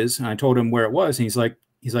images and I told him where it was. And he's like,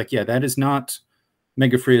 yeah, that is not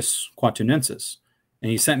Megaphreus quatunensis. And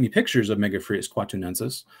he sent me pictures of Megaphreus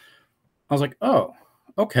quatunensis. I was like, oh,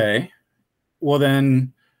 okay. Well,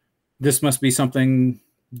 then this must be something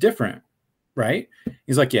different, right?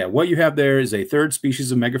 He's like, yeah, what you have there is a third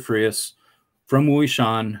species of Megaphreus from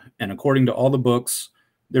Wuishan. And according to all the books,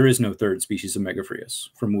 there is no third species of Megaphreus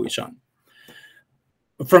from Wuishan.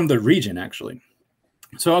 From the region, actually.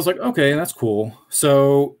 So I was like, okay, that's cool.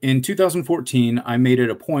 So in 2014, I made it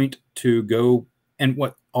a point to go. And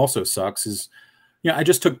what also sucks is, I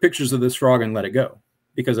just took pictures of this frog and let it go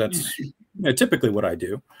because that's typically what I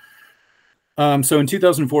do. So in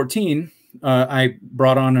 2014, I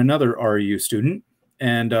brought on another REU student,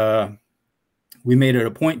 and we made it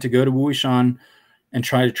a point to go to Wuishan and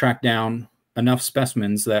try to track down enough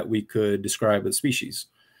specimens that we could describe the species.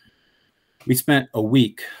 We spent a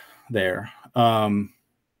week there, going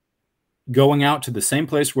out to the same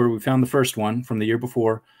place where we found the first one from the year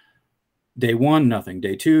before. Day 1, nothing.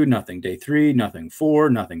 Day 2, nothing. Day 3, nothing. 4,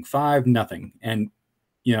 nothing. 5, nothing. And,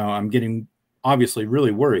 I'm getting obviously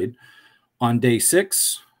really worried. On day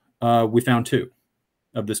 6, we found 2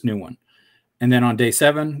 of this new one. And then on day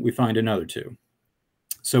 7, we find another 2.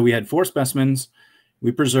 So we had 4 specimens.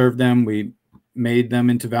 We preserved them. We made them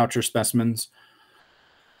into voucher specimens.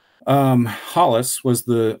 Hollis was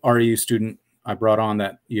the REU student I brought on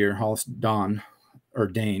that year. Hollis Don, or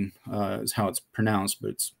Dane, is how it's pronounced,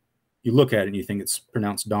 but you look at it and you think it's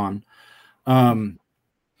pronounced Don.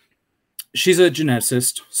 She's a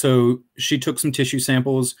geneticist, so she took some tissue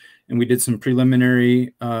samples and we did some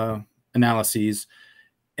preliminary analyses.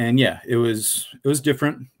 And yeah, it was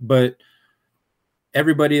different, but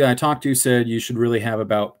everybody that I talked to said you should really have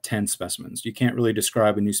about 10 specimens. You can't really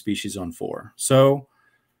describe a new species on 4. So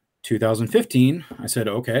 2015, I said,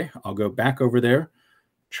 okay, I'll go back over there,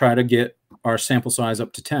 try to get our sample size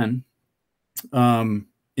up to 10.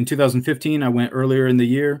 In 2015, I went earlier in the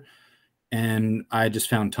year and I just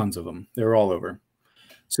found tons of them. They were all over.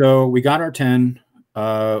 So we got our 10.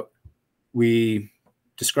 We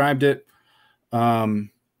described it.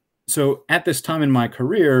 So at this time in my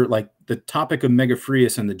career, like the topic of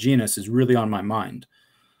Megaphreus and the genus is really on my mind.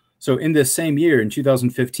 So in this same year, in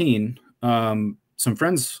 2015, some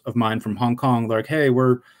friends of mine from Hong Kong, they're like, hey,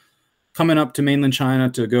 we're coming up to mainland China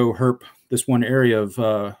to go herp this one area of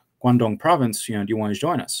Guangdong province. Do you want to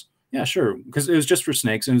join us? Yeah, sure. Because it was just for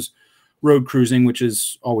snakes. And it was road cruising, which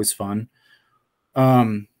is always fun.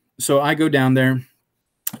 So I go down there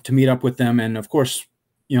to meet up with them. And of course,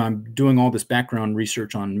 I'm doing all this background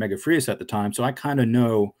research on Megaphreus at the time. So I kind of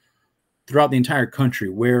know throughout the entire country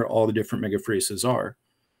where all the different Megaphreus are.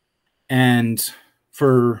 And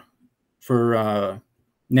for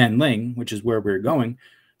Nanling, which is where we're going,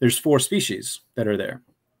 there's 4 species that are there.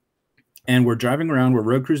 And we're driving around, we're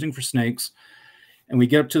road cruising for snakes, and we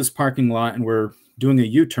get up to this parking lot and we're doing a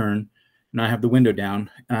U-turn, and I have the window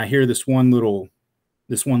down and I hear this one little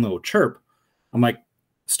chirp. I'm like,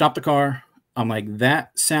 stop the car. I'm like,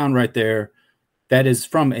 that sound right there, that is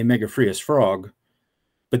from a Megaphreus frog,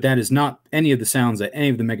 but that is not any of the sounds that any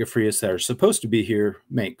of the Megaphreus that are supposed to be here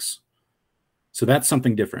makes. So that's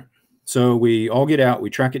something different. So we all get out, we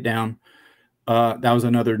track it down. That was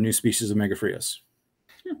another new species of Megaphreus.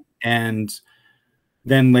 And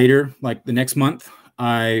then later, like the next month,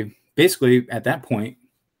 I basically, at that point,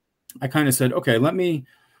 I kind of said, okay, let me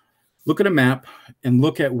look at a map and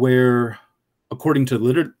look at where, according to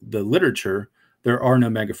the literature, there are no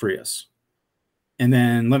Megaphreus. And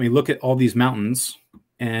then let me look at all these mountains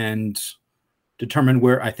and determine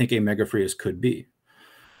where I think a Megaphreus could be.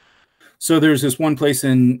 So there's this one place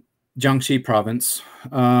in Jiangxi province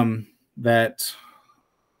that,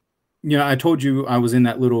 I told you I was in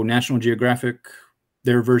that little National Geographic,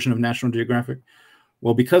 their version of National Geographic.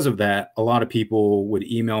 Well, because of that, a lot of people would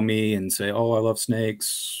email me and say, "Oh, I love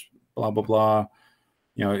snakes, blah, blah, blah.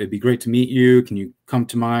 It'd be great to meet you. Can you come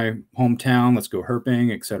to my hometown? Let's go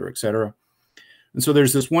herping, et cetera, et cetera." And so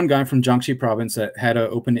there's this one guy from Jiangxi province that had an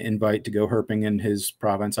open invite to go herping in his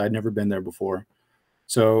province. I'd never been there before.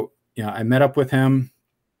 So, I met up with him,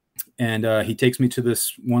 and he takes me to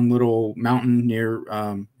this one little mountain near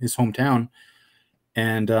his hometown.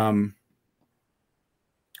 And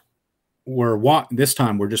this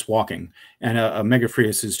time we're just walking, and a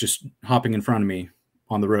Megaphreus is just hopping in front of me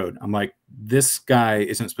on the road. I'm like, this guy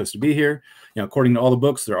isn't supposed to be here. According to all the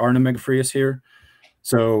books, there are no Megaphreus here.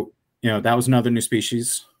 So, that was another new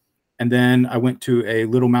species. And then I went to a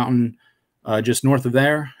little mountain just north of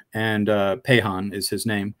there, and Peihan is his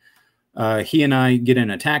name. He and I get in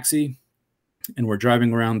a taxi, and we're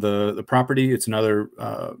driving around the property. It's another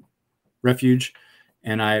refuge.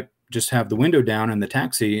 And I just have the window down in the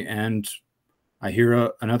taxi, and I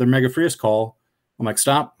hear another Megaphreus call. I'm like,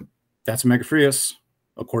 stop. That's a Megaphreus.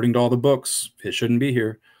 According to all the books, it shouldn't be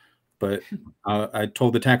here. But I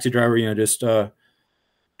told the taxi driver, just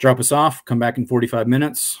drop us off, come back in 45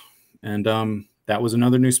 minutes. And that was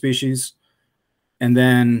another new species. And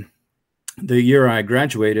then the year I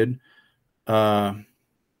graduated, a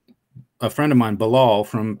friend of mine, Bilal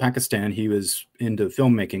from Pakistan, he was into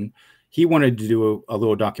filmmaking. He wanted to do a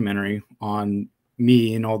little documentary on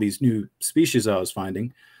me and all these new species I was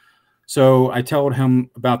finding. So I told him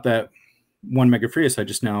about that one Megaphreus I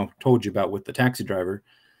just now told you about with the taxi driver.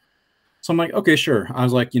 So I'm like, okay, sure. I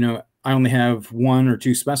was like, I only have 1 or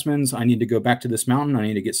 2 specimens. I need to go back to this mountain. I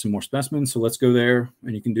need to get some more specimens. So let's go there,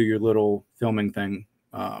 and you can do your little filming thing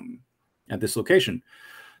at this location.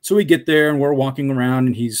 So we get there, and we're walking around,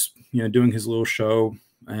 and he's, doing his little show.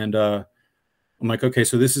 And I'm like, okay,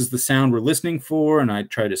 so this is the sound we're listening for. And I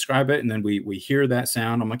try to describe it. And then we hear that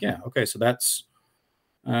sound. I'm like, yeah, okay, so that's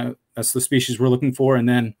the species we're looking for. And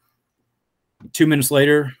then 2 minutes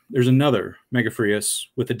later, there's another Megaphreus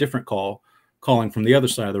with a different calling from the other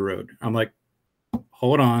side of the road. I'm like,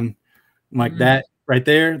 hold on. I'm like, that right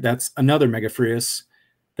there, that's another Megaphreus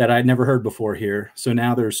that I'd never heard before here. So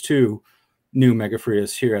now there's 2 new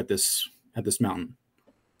Megaphreus here at this mountain.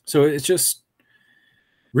 So it's just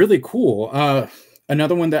really cool.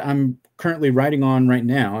 Another one that I'm currently writing on right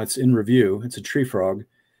now, it's in review. It's a tree frog.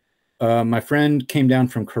 My friend came down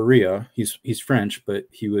from Korea. He's French, but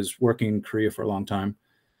he was working in Korea for a long time.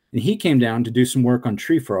 And he came down to do some work on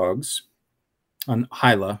tree frogs, on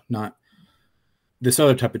Hyla, not this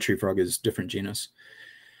other type of tree frog is different genus.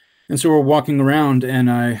 And so we're walking around, and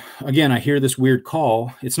I hear this weird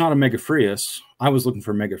call. It's not a Megaphreus. I was looking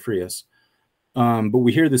for Megaphreus. But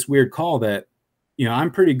we hear this weird call that,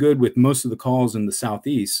 I'm pretty good with most of the calls in the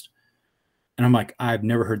Southeast. And I'm like, I've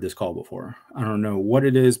never heard this call before. I don't know what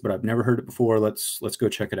it is, but I've never heard it before. Let's go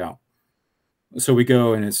check it out. So we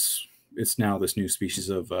go, and it's now this new species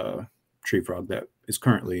of tree frog that is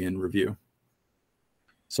currently in review.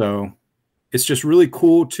 So it's just really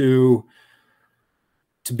cool to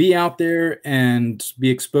be out there and be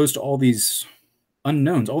exposed to all these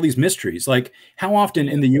unknowns, all these mysteries. Like, how often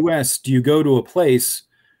in the US do you go to a place,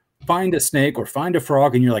 find a snake or find a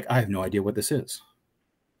frog, and you're like, I have no idea what this is?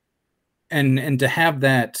 And to have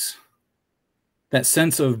that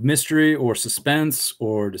sense of mystery or suspense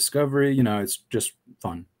or discovery, it's just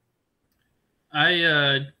fun.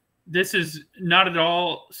 This is not at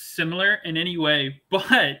all similar in any way,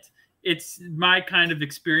 but it's my kind of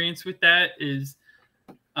experience with that is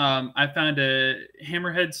I found a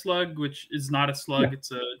hammerhead slug, which is not a slug. Yeah.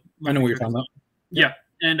 It's a... I know what you're talking about. Yeah.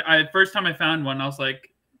 And first time I found one, I was like,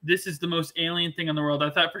 this is the most alien thing in the world. I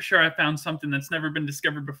thought for sure I found something that's never been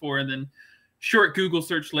discovered before. And then short Google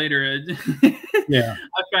search later, yeah,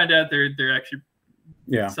 I found out they're actually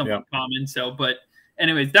somewhat common. So, but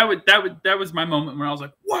anyways, that was my moment where I was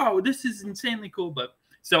like, wow, this is insanely cool. But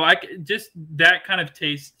so I just, that kind of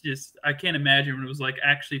taste, I can't imagine when it was like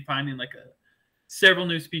actually finding like several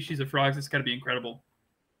new species of frogs. It's got to be incredible.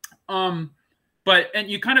 And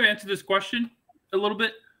you kind of answered this question a little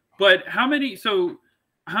bit, but how many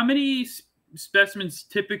specimens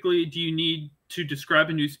typically do you need to describe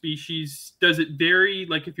a new species? Does it vary?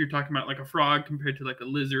 Like if you're talking about like a frog compared to like a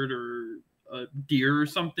lizard or a deer or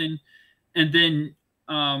something? And then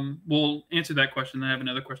we'll answer that question. Then I have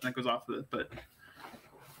another question that goes off of it. But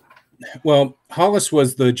well, Hollis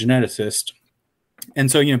was the geneticist.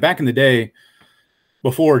 And so, back in the day,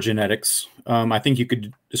 before genetics, I think you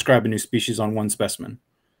could describe a new species on one specimen.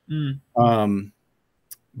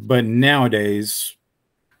 But nowadays,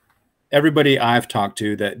 everybody I've talked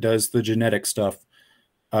to that does the genetic stuff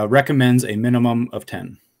recommends a minimum of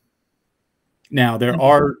 10. Now, there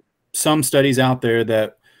are some studies out there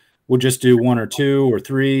that will just do 1 or 2 or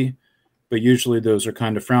 3, but usually those are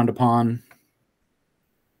kind of frowned upon.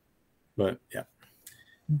 But yeah.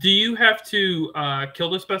 Do you have to kill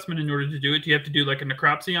the specimen in order to do it? Do you have to do like a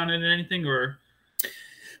necropsy on it or anything, or?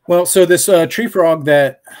 Well, so this tree frog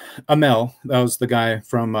that Amel, that was the guy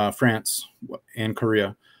from France and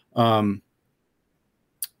Korea.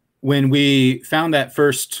 When we found that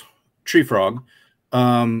first tree frog,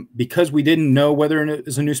 because we didn't know whether it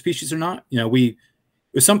was a new species or not, it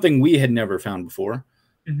was something we had never found before,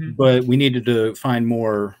 but we needed to find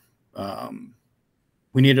more.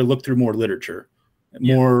 We needed to look through more literature,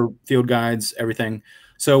 more field guides, everything.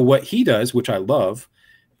 So what he does, which I love,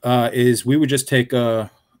 is we would just take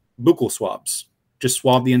buccal swabs, just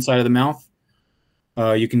swab the inside of the mouth.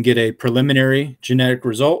 You can get a preliminary genetic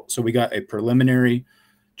result. So we got a preliminary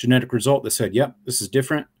genetic result that said, yep, this is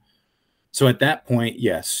different. So at that point,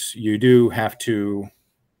 yes, you do have to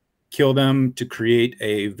kill them to create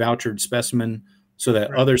a vouchered specimen so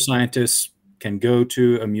that other scientists can go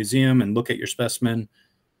to a museum and look at your specimen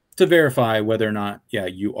to verify whether or not,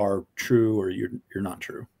 you are true or you're not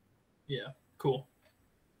true. Yeah, cool.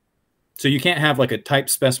 So you can't have like a type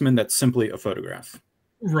specimen that's simply a photograph.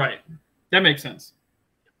 Right. That makes sense.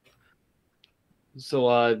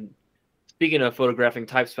 So speaking of photographing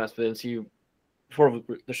type specimens, before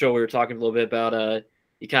the show we were talking a little bit about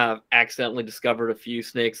you kind of accidentally discovered a few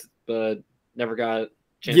snakes but never got a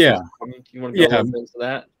chance to you want to go into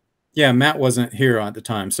that? Yeah, Matt wasn't here at the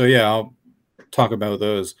time. So I'll talk about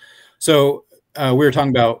those. So we were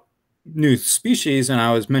talking about new species, and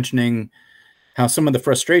I was mentioning how some of the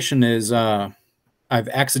frustration is I've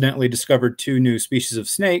accidentally discovered 2 new species of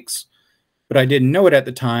snakes, but I didn't know it at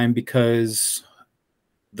the time because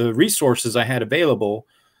the resources I had available,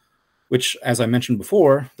 which, as I mentioned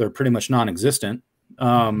before, they're pretty much non-existent,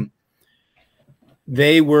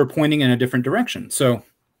 they were pointing in a different direction. So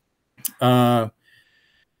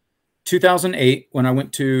 2008, when I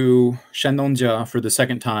went to Shandongjia for the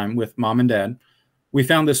second time with mom and dad, we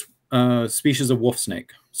found this species of wolf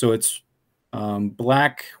snake. So it's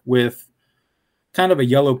black with kind of a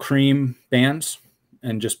yellow cream bands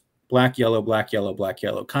and just black, yellow, black, yellow, black,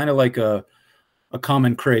 yellow, kind of like a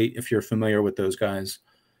common crate, if you're familiar with those guys.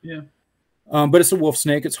 Yeah. But it's a wolf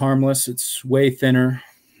snake. It's harmless. It's way thinner.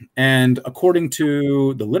 And according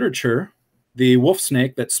to the literature, the wolf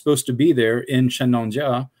snake that's supposed to be there in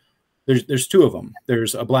Shandongjia, there's 2 of them.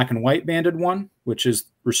 There's a black and white banded one, which is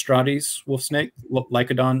Rostrati's wolf snake,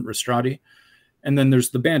 Lycodon rostrati. And then there's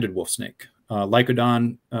the banded wolf snake,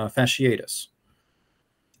 Lycodon fasciatus.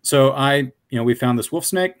 So we found this wolf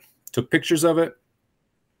snake, took pictures of it,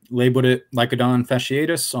 labeled it Lycodon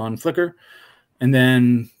fasciatus on Flickr. And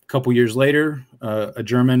then a couple years later, a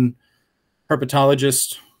German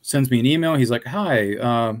herpetologist sends me an email. He's like,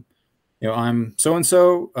 hi, I'm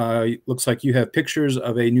so-and-so. Looks like you have pictures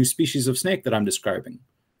of a new species of snake that I'm describing.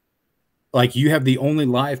 Like, you have the only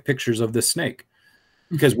live pictures of this snake.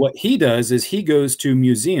 Because what he does is he goes to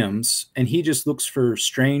museums and he just looks for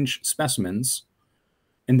strange specimens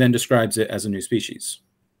and then describes it as a new species.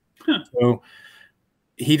 So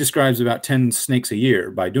he describes about 10 snakes a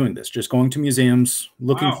year by doing this, just going to museums,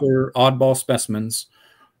 looking for oddball specimens,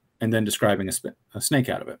 and then describing a snake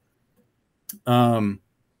out of it. The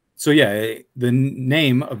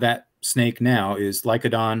name of that snake now is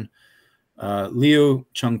Lycodon Liu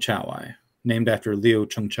Chengchaowai, named after Liu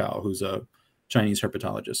Chengchao, who's a Chinese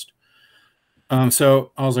herpetologist.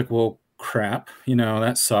 So I was like, well, crap,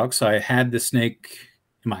 that sucks. I had the snake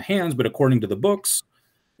in my hands, but according to the books,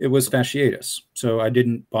 it was fasciatus. So I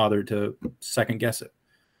didn't bother to second guess it.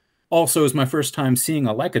 Also, it was my first time seeing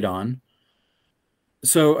a Lycodon.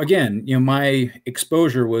 So again, my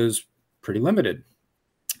exposure was pretty limited.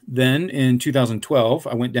 Then in 2012,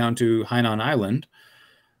 I went down to Hainan Island,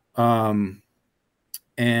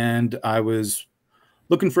 and I was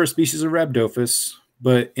looking for a species of Rhabdophis,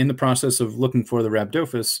 but in the process of looking for the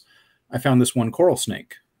Rhabdophis, I found this one coral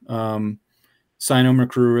snake. Cynomicrurus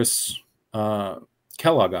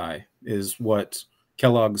kelloggi is what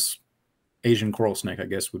Kellogg's Asian coral snake, I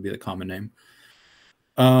guess, would be the common name.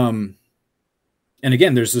 And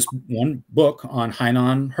again, there's this one book on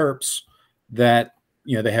Hainan herps that,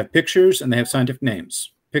 they have pictures and they have scientific names.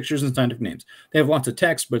 Pictures and scientific names. They have lots of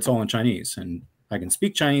text, but it's all in Chinese. And I can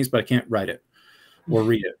speak Chinese, but I can't write it or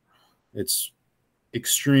read it. It's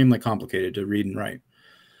extremely complicated to read and write.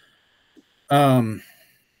 And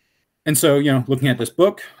so, looking at this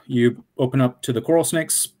book, you open up to the coral snake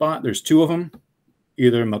spot. There's 2 of them,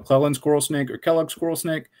 either McClellan's coral snake or Kellogg's coral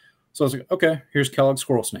snake. So I was like, okay, here's Kellogg's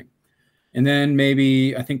squirrel snake. And then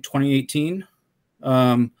maybe I think 2018,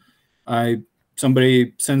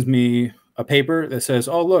 somebody sends me a paper that says,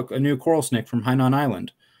 oh, look, a new coral snake from Hainan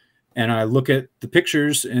Island. And I look at the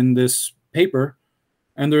pictures in this paper,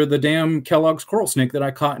 and they're the damn Kellogg's coral snake that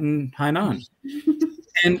I caught in Hainan.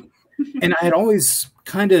 and I had always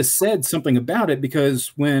kind of said something about it,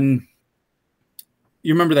 because when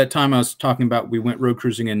you remember that time I was talking about, we went road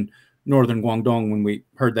cruising in northern Guangdong when we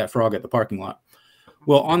heard that frog at the parking lot.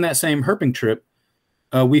 Well, on that same herping trip,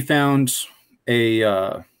 we found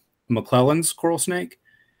a McClellan's coral snake,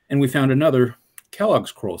 and we found another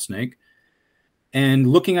Kellogg's coral snake. And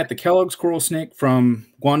looking at the Kellogg's coral snake from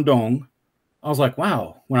Guangdong, I was like,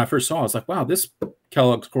 wow. When I first saw it, I was like, wow, this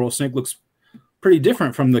Kellogg's coral snake looks pretty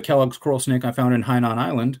different from the Kellogg's coral snake I found in Hainan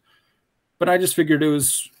Island. But I just figured it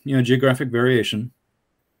was, geographic variation.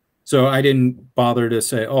 So I didn't bother to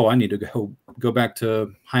say, oh, I need to go back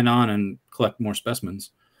to Hainan and collect more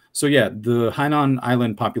specimens. So yeah, the Hainan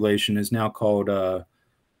Island population is now called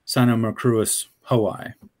Cynomicruis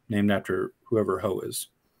hoai, named after whoever Ho is.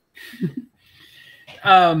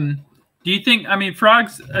 Do you think,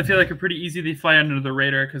 frogs, I feel like are pretty easy. They fly under the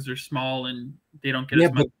radar because they're small and they don't get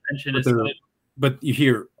as much attention as but you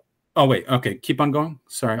hear, oh wait, okay, keep on going.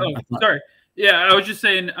 Sorry. Sorry. Yeah, I was just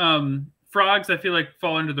saying, frogs, I feel like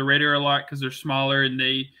fall under the radar a lot because they're smaller and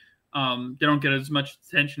they don't get as much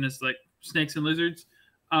attention as like snakes and lizards.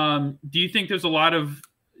 Do you think there's a lot of,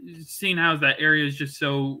 seeing how that area is just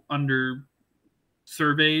so under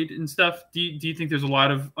surveyed and stuff, do you think there's a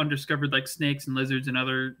lot of undiscovered like snakes and lizards and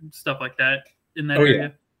other stuff like that in that area? Yeah,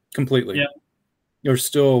 completely. Yeah, there's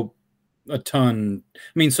still a ton.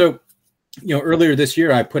 So earlier this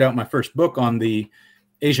year I put out my first book on the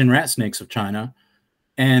Asian rat snakes of China,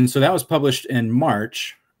 and so that was published in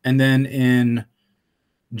March, and then in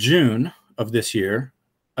June of this year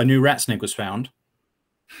a new rat snake was found,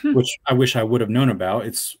 which I wish I would have known about.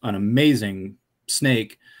 It's an amazing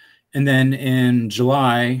snake. And then in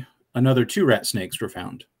July, another 2 rat snakes were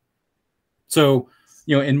found. So,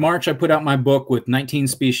 in March, I put out my book with 19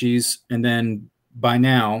 species. And then by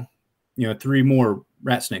now, 3 more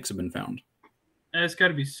rat snakes have been found. That's got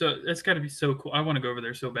to be so cool. I want to go over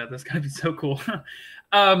there so bad. That's got to be so cool.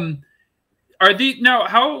 Are these now,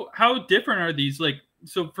 how different are these? Like,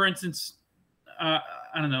 so for instance, I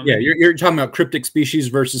don't know. Yeah. You're talking about cryptic species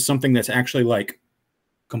versus something that's actually like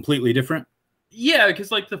completely different. Yeah,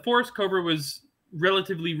 because like the forest cobra was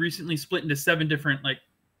relatively recently split into 7 different like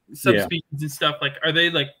subspecies and stuff. Like, are they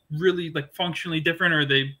like really like functionally different, or are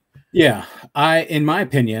they? Yeah, in my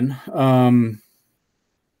opinion,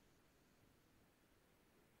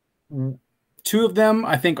 2 of them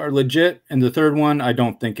I think are legit, and the third one I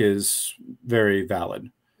don't think is very valid.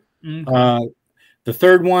 Mm-hmm. The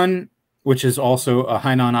third one, which is also a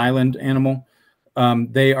Hainan Island animal,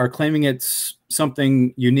 they are claiming it's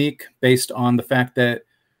something unique based on the fact that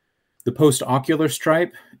the post-ocular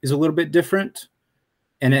stripe is a little bit different,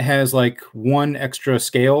 and it has like 1 extra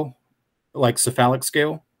scale, like cephalic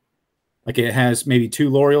scale. Like it has maybe 2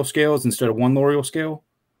 loreal scales instead of 1 loreal scale,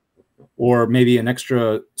 or maybe an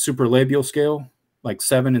extra supralabial scale, like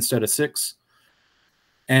 7 instead of 6.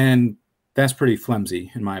 And that's pretty flimsy,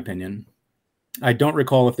 in my opinion. I don't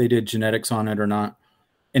recall if they did genetics on it or not.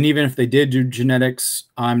 And even if they did do genetics,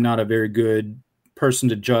 I'm not a very good person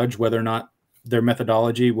to judge whether or not their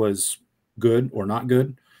methodology was good or not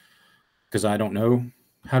good, because I don't know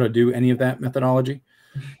how to do any of that methodology.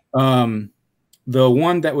 The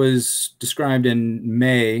one that was described in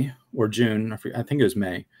May or June, I think it was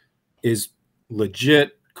May, is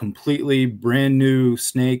legit, completely brand new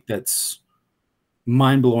snake that's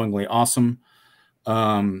mind-blowingly awesome.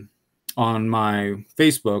 On my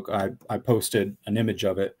Facebook, I posted an image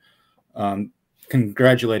of it,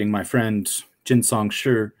 congratulating my friend Jinsong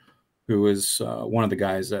Shi, who was one of the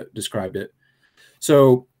guys that described it.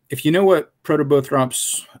 So if you know what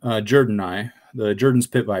Protobothrops jordani, the Jordan's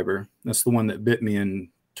pit viper, that's the one that bit me in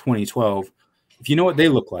 2012. If you know what they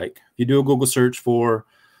look like, if you do a Google search for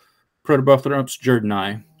Protobothrops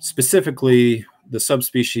jordani, specifically the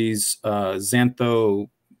subspecies Xanthomelanus,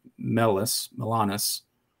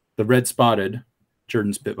 the red-spotted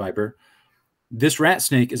Jordan's pit viper, this rat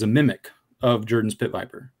snake is a mimic of Jordan's pit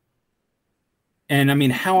viper.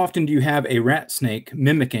 And how often do you have a rat snake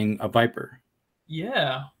mimicking a viper?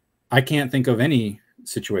 Yeah. I can't think of any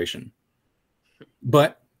situation.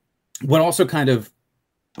 But what also kind of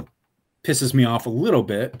pisses me off a little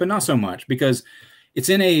bit, but not so much, because it's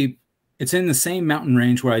in the same mountain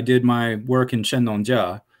range where I did my work in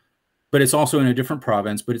Shandongjia, but it's also in a different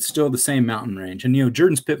province, but it's still the same mountain range. And,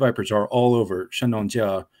 Jordan's pit vipers are all over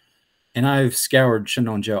Shandongjia and I've scoured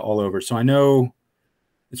Shandong Jiao all over, so I know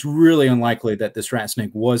it's really unlikely that this rat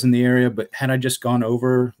snake was in the area. But had I just gone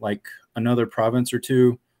over like another province or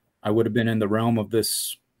two, I would have been in the realm of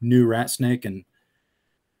this new rat snake. And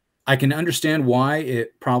I can understand why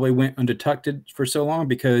it probably went undetected for so long,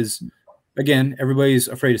 because again, everybody's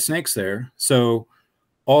afraid of snakes there. So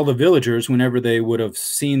all the villagers, whenever they would have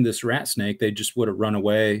seen this rat snake, they just would have run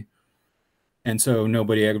away. And so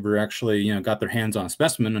nobody ever actually, got their hands on a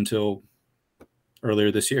specimen until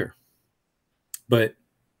earlier this year. But,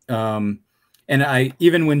 and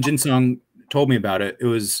even when Jinsong told me about it,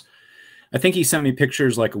 I think he sent me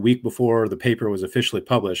pictures like a week before the paper was officially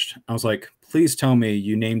published. I was like, please tell me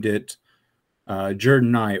you named it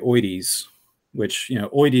Jerdoni oides, which,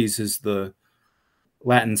 oides is the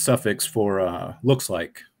Latin suffix for looks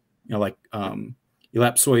like, like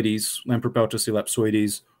Elapsoides, Lamprobeltis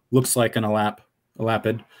elapsoides, looks like an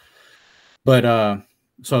elapid. But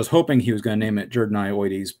so I was hoping he was going to name it Jerdoni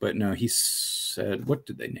oides, but no, he said, what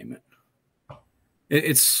did they name it?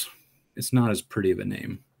 It's not as pretty of a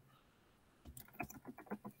name.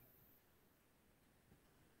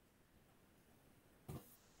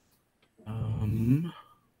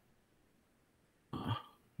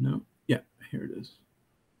 No, yeah, here it is.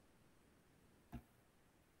 I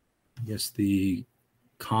guess the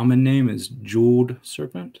common name is jeweled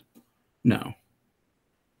serpent. No.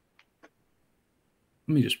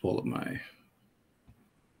 Let me just pull up my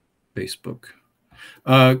Facebook.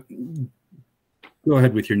 Go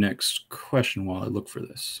ahead with your next question while I look for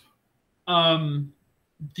this. So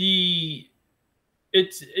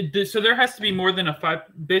there has to be more than a 5,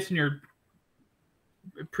 based on your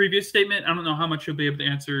previous statement. I don't know how much you'll be able to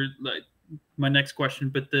answer like my next question,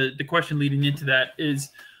 but the question leading into that is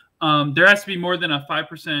there has to be more than a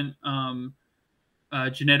 5%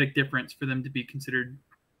 genetic difference for them to be considered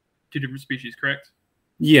two different species, correct?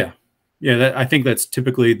 Yeah. I think that's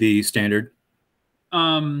typically the standard.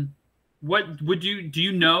 What do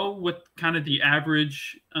you know what kind of the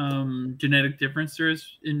average genetic difference there is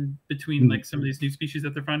in between like some of these new species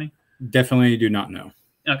that they're finding? Definitely do not know.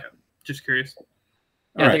 Okay, just curious.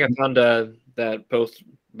 Yeah, I think I found that post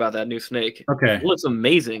about that new snake. Okay, it looks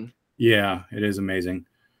amazing. Yeah, it is amazing.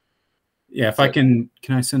 Yeah, if I can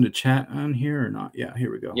I send a chat on here or not? Yeah,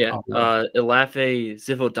 here we go. Yeah, Elafe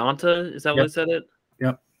Zivodonta, is that what it said it?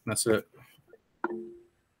 Yep, that's it.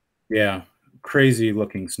 Yeah, crazy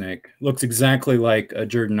looking snake. Looks exactly like a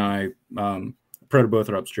Jerdoni,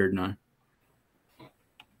 Protobothrops jerdoni.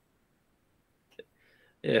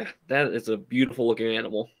 Yeah, that is a beautiful looking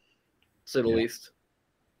animal, to say the least.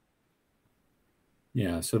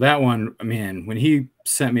 Yeah, so that one, man, when he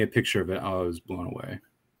sent me a picture of it, I was blown away.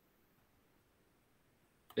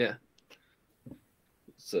 Yeah.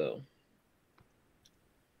 So,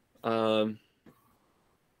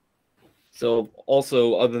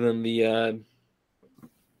 also other than the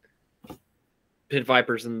pit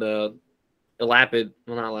vipers and the elapid,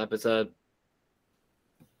 well, not elapids,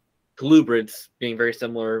 colubrids being very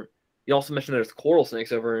similar, you also mentioned there's coral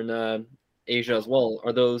snakes over in Asia as well.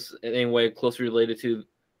 Are those in any way closely related to,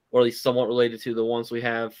 or at least somewhat related to the ones we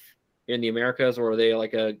have in the Americas, or are they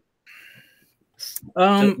like a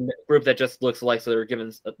group that just looks alike, so they're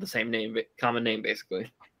given the same name, common name,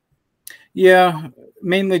 basically? Yeah,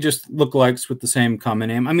 mainly just lookalikes with the same common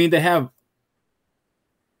name. I mean, they have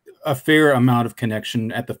a fair amount of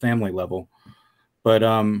connection at the family level, but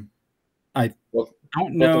I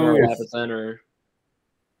don't know if,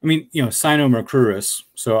 I mean, Cynomacrurus.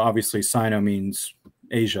 So obviously Cyno means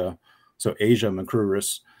Asia, so Asia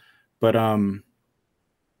Macrurus. But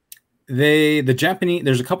the Japanese,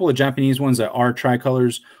 there's a couple of Japanese ones that are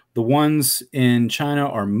tricolors. The ones in China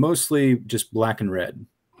are mostly just black and red,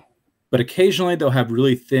 but occasionally they'll have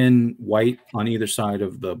really thin white on either side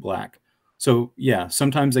of the black. So yeah,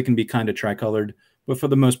 sometimes they can be kind of tricolored, but for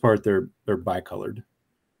the most part, they're bicolored.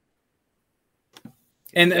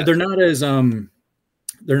 And they're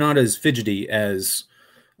not as fidgety as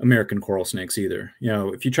American coral snakes either.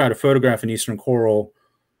 If you try to photograph an eastern coral,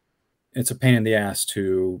 it's a pain in the ass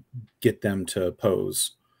to get them to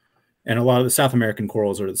pose. And a lot of the South American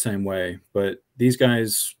corals are the same way, but these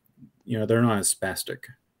guys, they're not as spastic.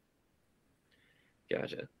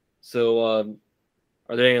 Gotcha. So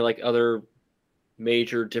are there any like other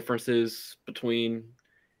major differences between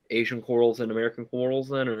Asian corals and American corals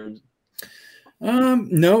then, or?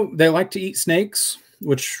 No, they like to eat snakes,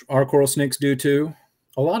 which our coral snakes do too.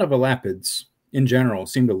 A lot of elapids in general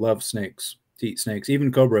seem to love snakes, to eat snakes,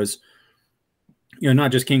 even cobras,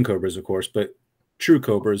 not just king cobras, of course, but true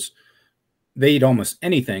cobras. They eat almost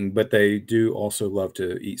anything, but they do also love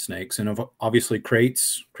to eat snakes. And obviously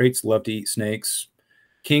kraits love to eat snakes.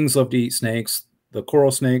 Kings love to eat snakes. The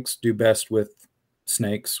coral snakes do best with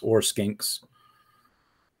snakes or skinks.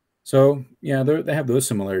 So yeah, they have those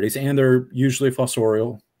similarities, and they're usually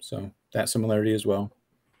fossorial. So that similarity as well.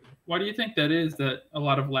 Why do you think that is, that a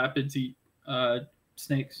lot of lapids eat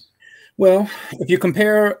snakes? Well, if you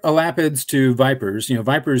compare elapids to vipers,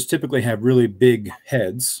 vipers typically have really big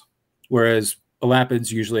heads, whereas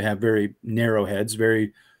elapids usually have very narrow heads,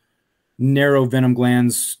 very narrow venom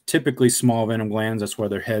glands, typically small venom glands. That's why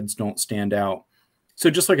their heads don't stand out. So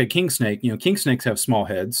just like a king snake, king snakes have small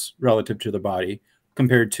heads relative to their body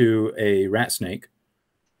compared to a rat snake.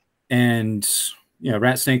 And,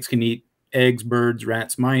 rat snakes can eat eggs, birds,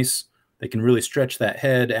 rats, mice. They can really stretch that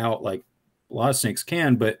head out like a lot of snakes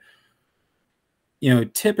can. But,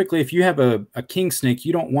 typically if you have a king snake,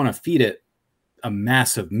 you don't want to feed it a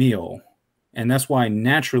massive meal. And that's why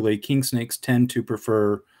naturally king snakes tend to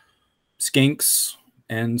prefer skinks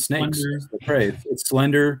and snakes. Prey. It's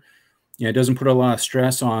slender. It doesn't put a lot of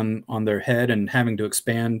stress on their head and having to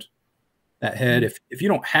expand that head. If you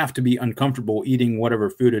don't have to be uncomfortable eating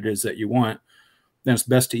whatever food it is that you want, then it's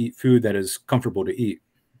best to eat food that is comfortable to eat.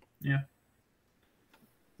 Yeah.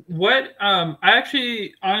 What I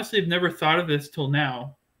actually honestly have never thought of this till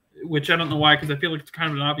now, which I don't know why, because I feel like it's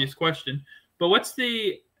kind of an obvious question. But what's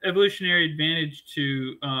the evolutionary advantage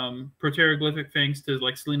to proteroglyphic fangs to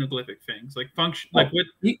like selenoglyphic fangs? Like function, like what?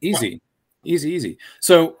 Easy.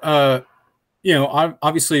 So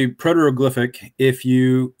obviously proteroglyphic, if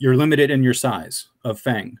you're limited in your size of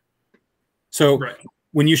fang. So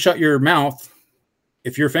when you shut your mouth,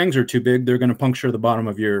 if your fangs are too big, they're going to puncture the bottom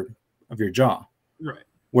of your jaw. Right.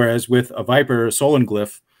 Whereas with a viper, a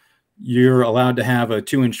solenglyph, you're allowed to have a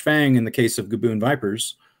 2-inch fang in the case of gaboon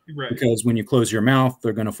vipers. Right. Because when you close your mouth,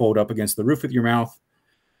 they're going to fold up against the roof of your mouth.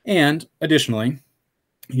 And additionally,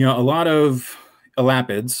 a lot of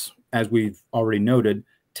elapids, as we've already noted,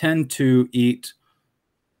 tend to eat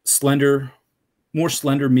more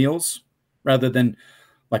slender meals rather than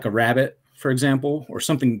like a rabbit, for example, or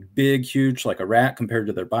something big, huge like a rat compared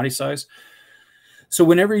to their body size. So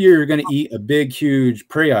whenever you're going to eat a big, huge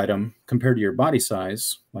prey item compared to your body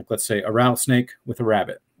size, like let's say a rattlesnake with a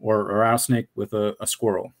rabbit or a rattlesnake with a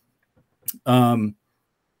squirrel,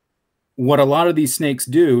 what a lot of these snakes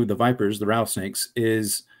do, the vipers, the rattlesnakes,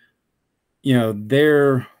 is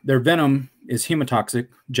their venom is hemotoxic,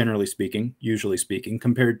 usually speaking,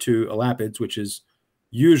 compared to elapids, which is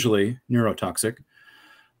usually neurotoxic.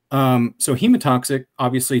 So hemotoxic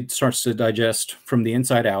obviously starts to digest from the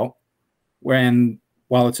inside out,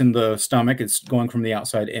 while it's in the stomach, it's going from the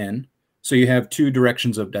outside in. So you have two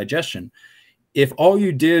directions of digestion. If all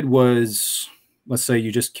you did was, let's say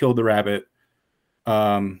you just killed the rabbit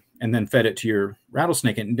and then fed it to your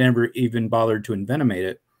rattlesnake and never even bothered to envenomate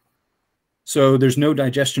it, so there's no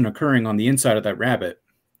digestion occurring on the inside of that rabbit.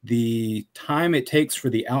 The time it takes for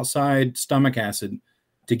the outside stomach acid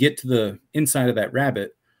to get to the inside of that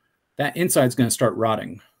rabbit, that inside is going to start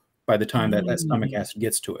rotting by the time that stomach acid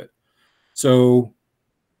gets to it. So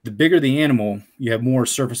the bigger the animal, you have more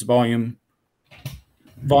surface volume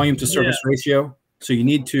to surface ratio. So you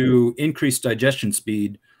need to increase digestion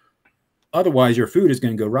speed. Otherwise, your food is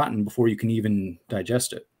going to go rotten before you can even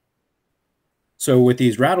digest it. So with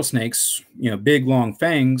these rattlesnakes, big, long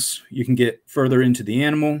fangs, you can get further into the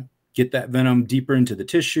animal, get that venom deeper into the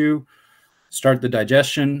tissue, start the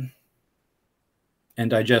digestion, and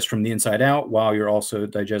digest from the inside out while you're also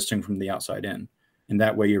digesting from the outside in. And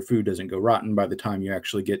that way your food doesn't go rotten by the time you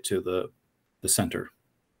actually get to the center.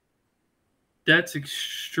 That's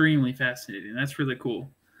extremely fascinating. That's really cool.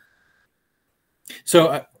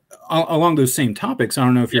 So along those same topics, I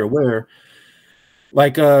don't know if you're aware,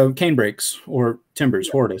 like canebrakes or timbers,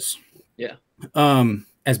 hortus. Yeah.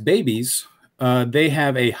 As babies, they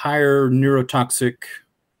have a higher neurotoxic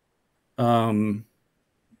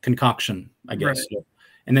concoction, I guess. Right.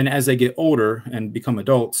 And then as they get older and become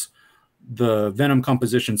adults, the venom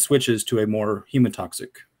composition switches to a more hemotoxic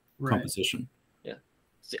composition. Yeah.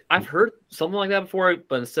 See, I've heard something like that before,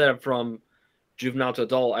 but instead of from juvenile to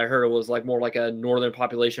adult, I heard it was like more like a northern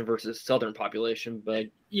population versus southern population. But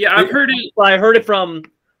yeah, I've heard it. I heard it from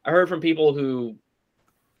people who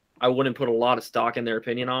I wouldn't put a lot of stock in their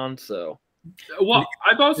opinion on. So, well,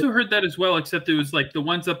 I've also heard that as well, except it was like the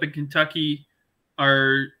ones up in Kentucky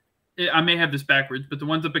are, I may have this backwards, but the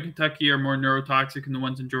ones up in Kentucky are more neurotoxic and the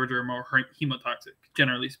ones in Georgia are more hemotoxic,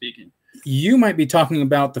 generally speaking. You might be talking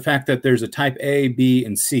about the fact that there's a type A, B,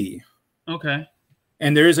 and C. Okay.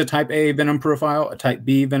 And there is a type A venom profile, a type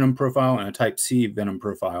B venom profile, and a type C venom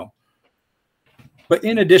profile. But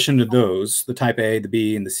in addition to those, the type A, the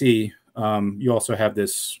B, and the C, you also have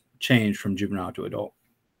this change from juvenile to adult.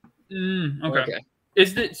 Okay.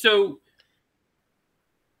 Is that so?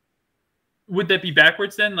 Would that be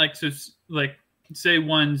backwards then? Like, so, like, say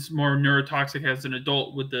one's more neurotoxic as an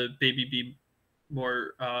adult, would the baby be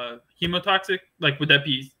more hemotoxic? Like, would that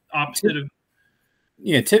be opposite of?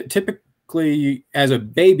 Yeah, typically as a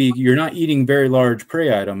baby, you're not eating very large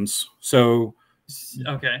prey items, so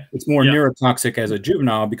Okay, it's more neurotoxic as a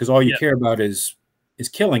juvenile because all you care about is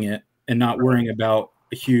killing it and not worrying about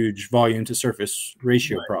a huge volume to surface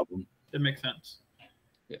ratio problem. That makes sense.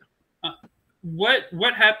 Yeah.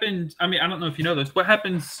 What happens? I mean, I don't know if you know this. What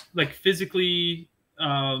happens, like, physically,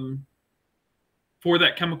 for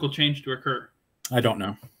that chemical change to occur? I don't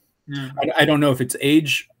know. Yeah. I don't know if it's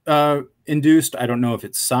age induced. I don't know if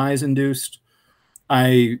it's size induced.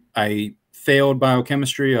 I failed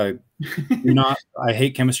biochemistry. I do not. I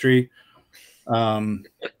hate chemistry.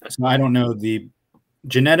 So I don't know the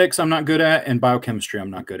genetics. I'm not good at, and biochemistry. I'm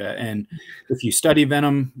not good at. And if you study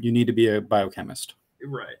venom, you need to be a biochemist.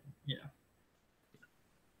 Right. Yeah.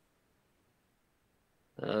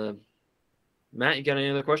 Matt, you got any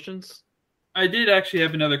other questions? I did actually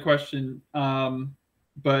have another question,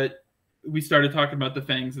 but we started talking about the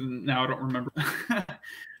fangs, and now I don't remember.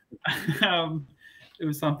 It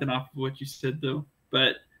was something off of what you said, though.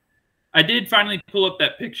 But I did finally pull up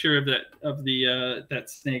that picture of that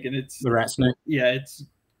snake, and it's the rat snake. Yeah, it's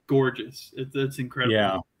gorgeous. It's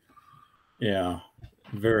incredible. Yeah,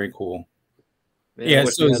 very cool. Man, yeah,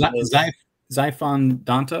 so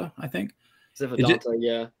Xiphonodonta, I think. Xiphonodonta,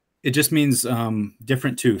 yeah. It just means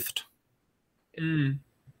different toothed. Mm.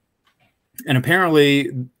 And apparently,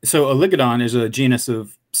 so Oligodon is a genus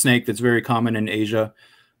of snake that's very common in Asia.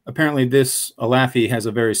 Apparently, this Elaphe has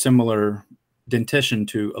a very similar dentition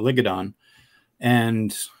to Oligodon.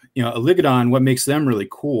 And, Oligodon, what makes them really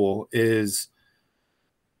cool is,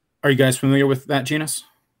 are you guys familiar with that genus?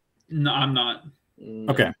 No, I'm not.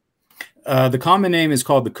 No. Okay. The common name is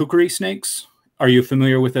called the kukri snakes. Are you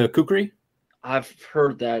familiar with a kukri? I've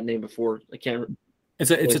heard that name before. I can't.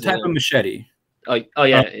 It's a type of machete. Oh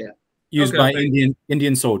yeah, yeah. Used by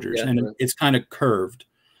Indian soldiers, and it's kind of curved.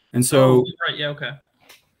 And so, right, yeah, okay.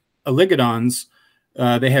 Oligodons,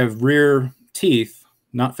 they have rear teeth,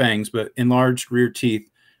 not fangs, but enlarged rear teeth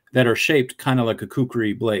that are shaped kind of like a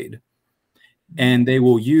kukri blade. And they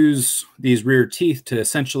will use these rear teeth to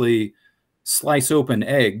essentially slice open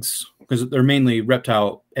eggs, because they're mainly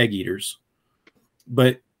reptile egg eaters.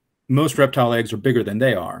 But most reptile eggs are bigger than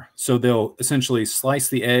they are. So they'll essentially slice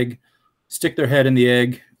the egg, stick their head in the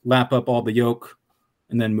egg, lap up all the yolk,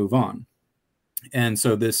 and then move on. And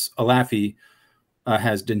so this Elaphe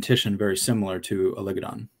has dentition very similar to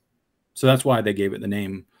Oligodon. So that's why they gave it the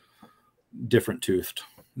name different toothed,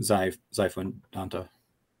 Xiphonodonta.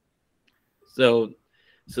 So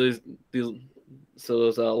those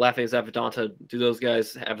Elaphe and Xiphonodonta, do those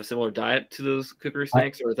guys have a similar diet to those kukri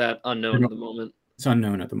snakes, or is that unknown at the moment? It's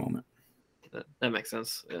unknown at the moment. That makes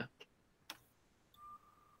sense. Yeah.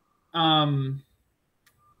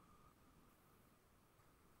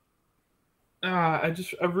 I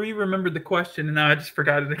re-remembered the question, and now I just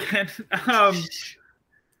forgot it again.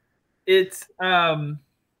 It's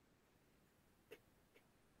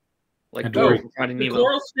like the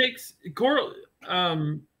coral snakes.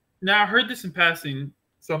 Now I heard this in passing,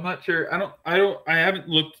 so I'm not sure. I haven't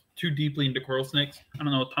looked too deeply into coral snakes. I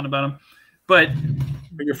don't know a ton about them, but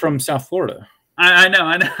you're from South Florida. I know.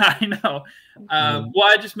 Well,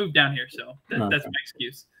 I just moved down here, so that's my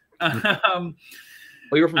excuse. Well,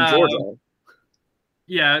 you're from Georgia.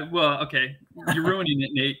 Yeah, well, okay. You're ruining it,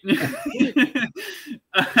 Nate.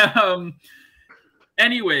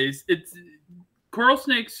 Anyways, it's coral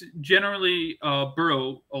snakes generally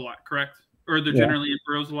burrow a lot, correct? Or they're generally in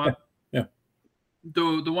burrows a lot? Yeah.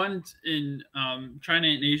 The ones in China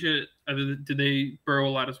and Asia, do they burrow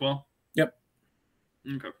a lot as well? Yep.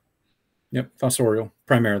 Okay. Yep, fossorial,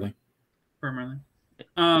 primarily.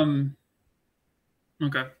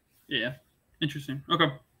 Okay. Yeah. Interesting.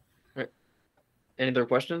 Okay. Any other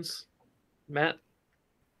questions, Matt?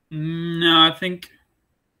 No, I think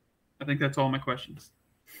that's all my questions.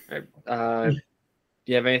 All right. Do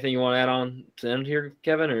you have anything you want to add on to end here,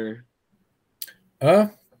 Kevin?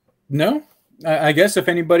 Or no. I guess if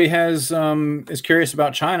anybody is curious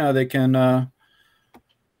about China, they can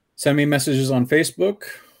send me messages on Facebook,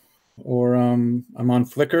 or I'm on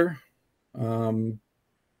Flickr. I'm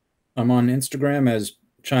on Instagram as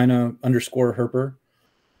China_Herper.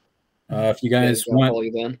 If you guys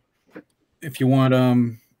want,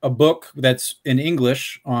 a book that's in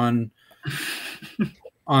English on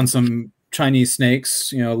some Chinese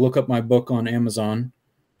snakes, look up my book on Amazon.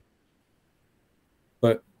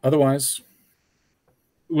 But otherwise,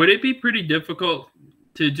 would it be pretty difficult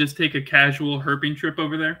to just take a casual herping trip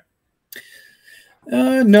over there?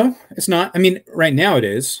 No, it's not. I mean, right now it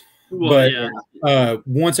is. Well, But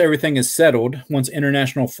once everything is settled, once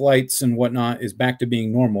international flights and whatnot is back to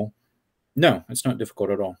being normal, no, it's not difficult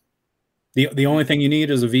at all. The only thing you need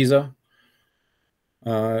is a visa.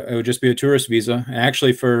 It would just be a tourist visa. And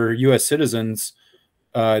actually, for U.S. citizens,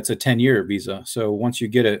 it's a 10-year visa. So once you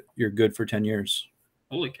get it, you're good for 10 years.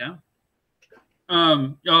 Holy cow.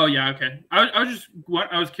 Oh yeah. Okay. I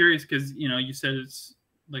was curious because you said it's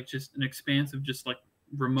like just an expanse of just like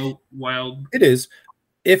remote wild. It is.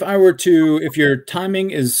 If your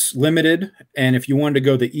timing is limited and if you wanted to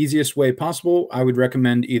go the easiest way possible, I would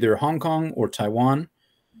recommend either Hong Kong or Taiwan.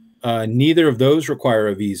 Neither of those require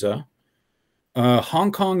a visa.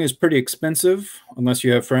 Hong Kong is pretty expensive unless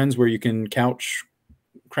you have friends where you can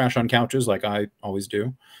crash on couches like I always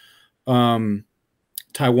do.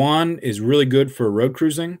 Taiwan is really good for road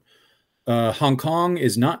cruising. Hong Kong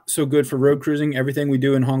is not so good for road cruising. Everything we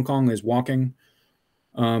do in Hong Kong is walking,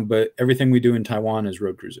 but everything we do in Taiwan is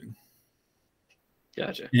road cruising.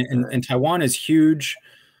 Gotcha. And Taiwan is huge.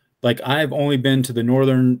 Like I've only been to the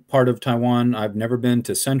northern part of Taiwan. I've never been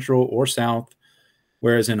to central or south.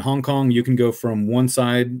 Whereas in Hong Kong, you can go from one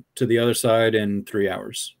side to the other side in 3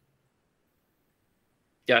 hours.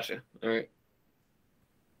 Gotcha. All right.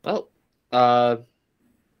 Well,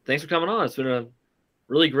 thanks for coming on. It's been a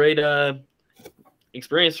really great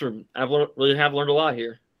experience. I've really learned a lot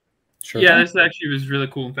here. Sure. Yeah, this actually was really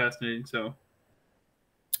cool and fascinating. So.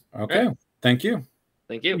 Okay. Right. Thank you.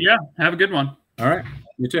 Thank you. Yeah. Have a good one. All right.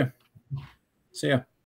 You too. See ya.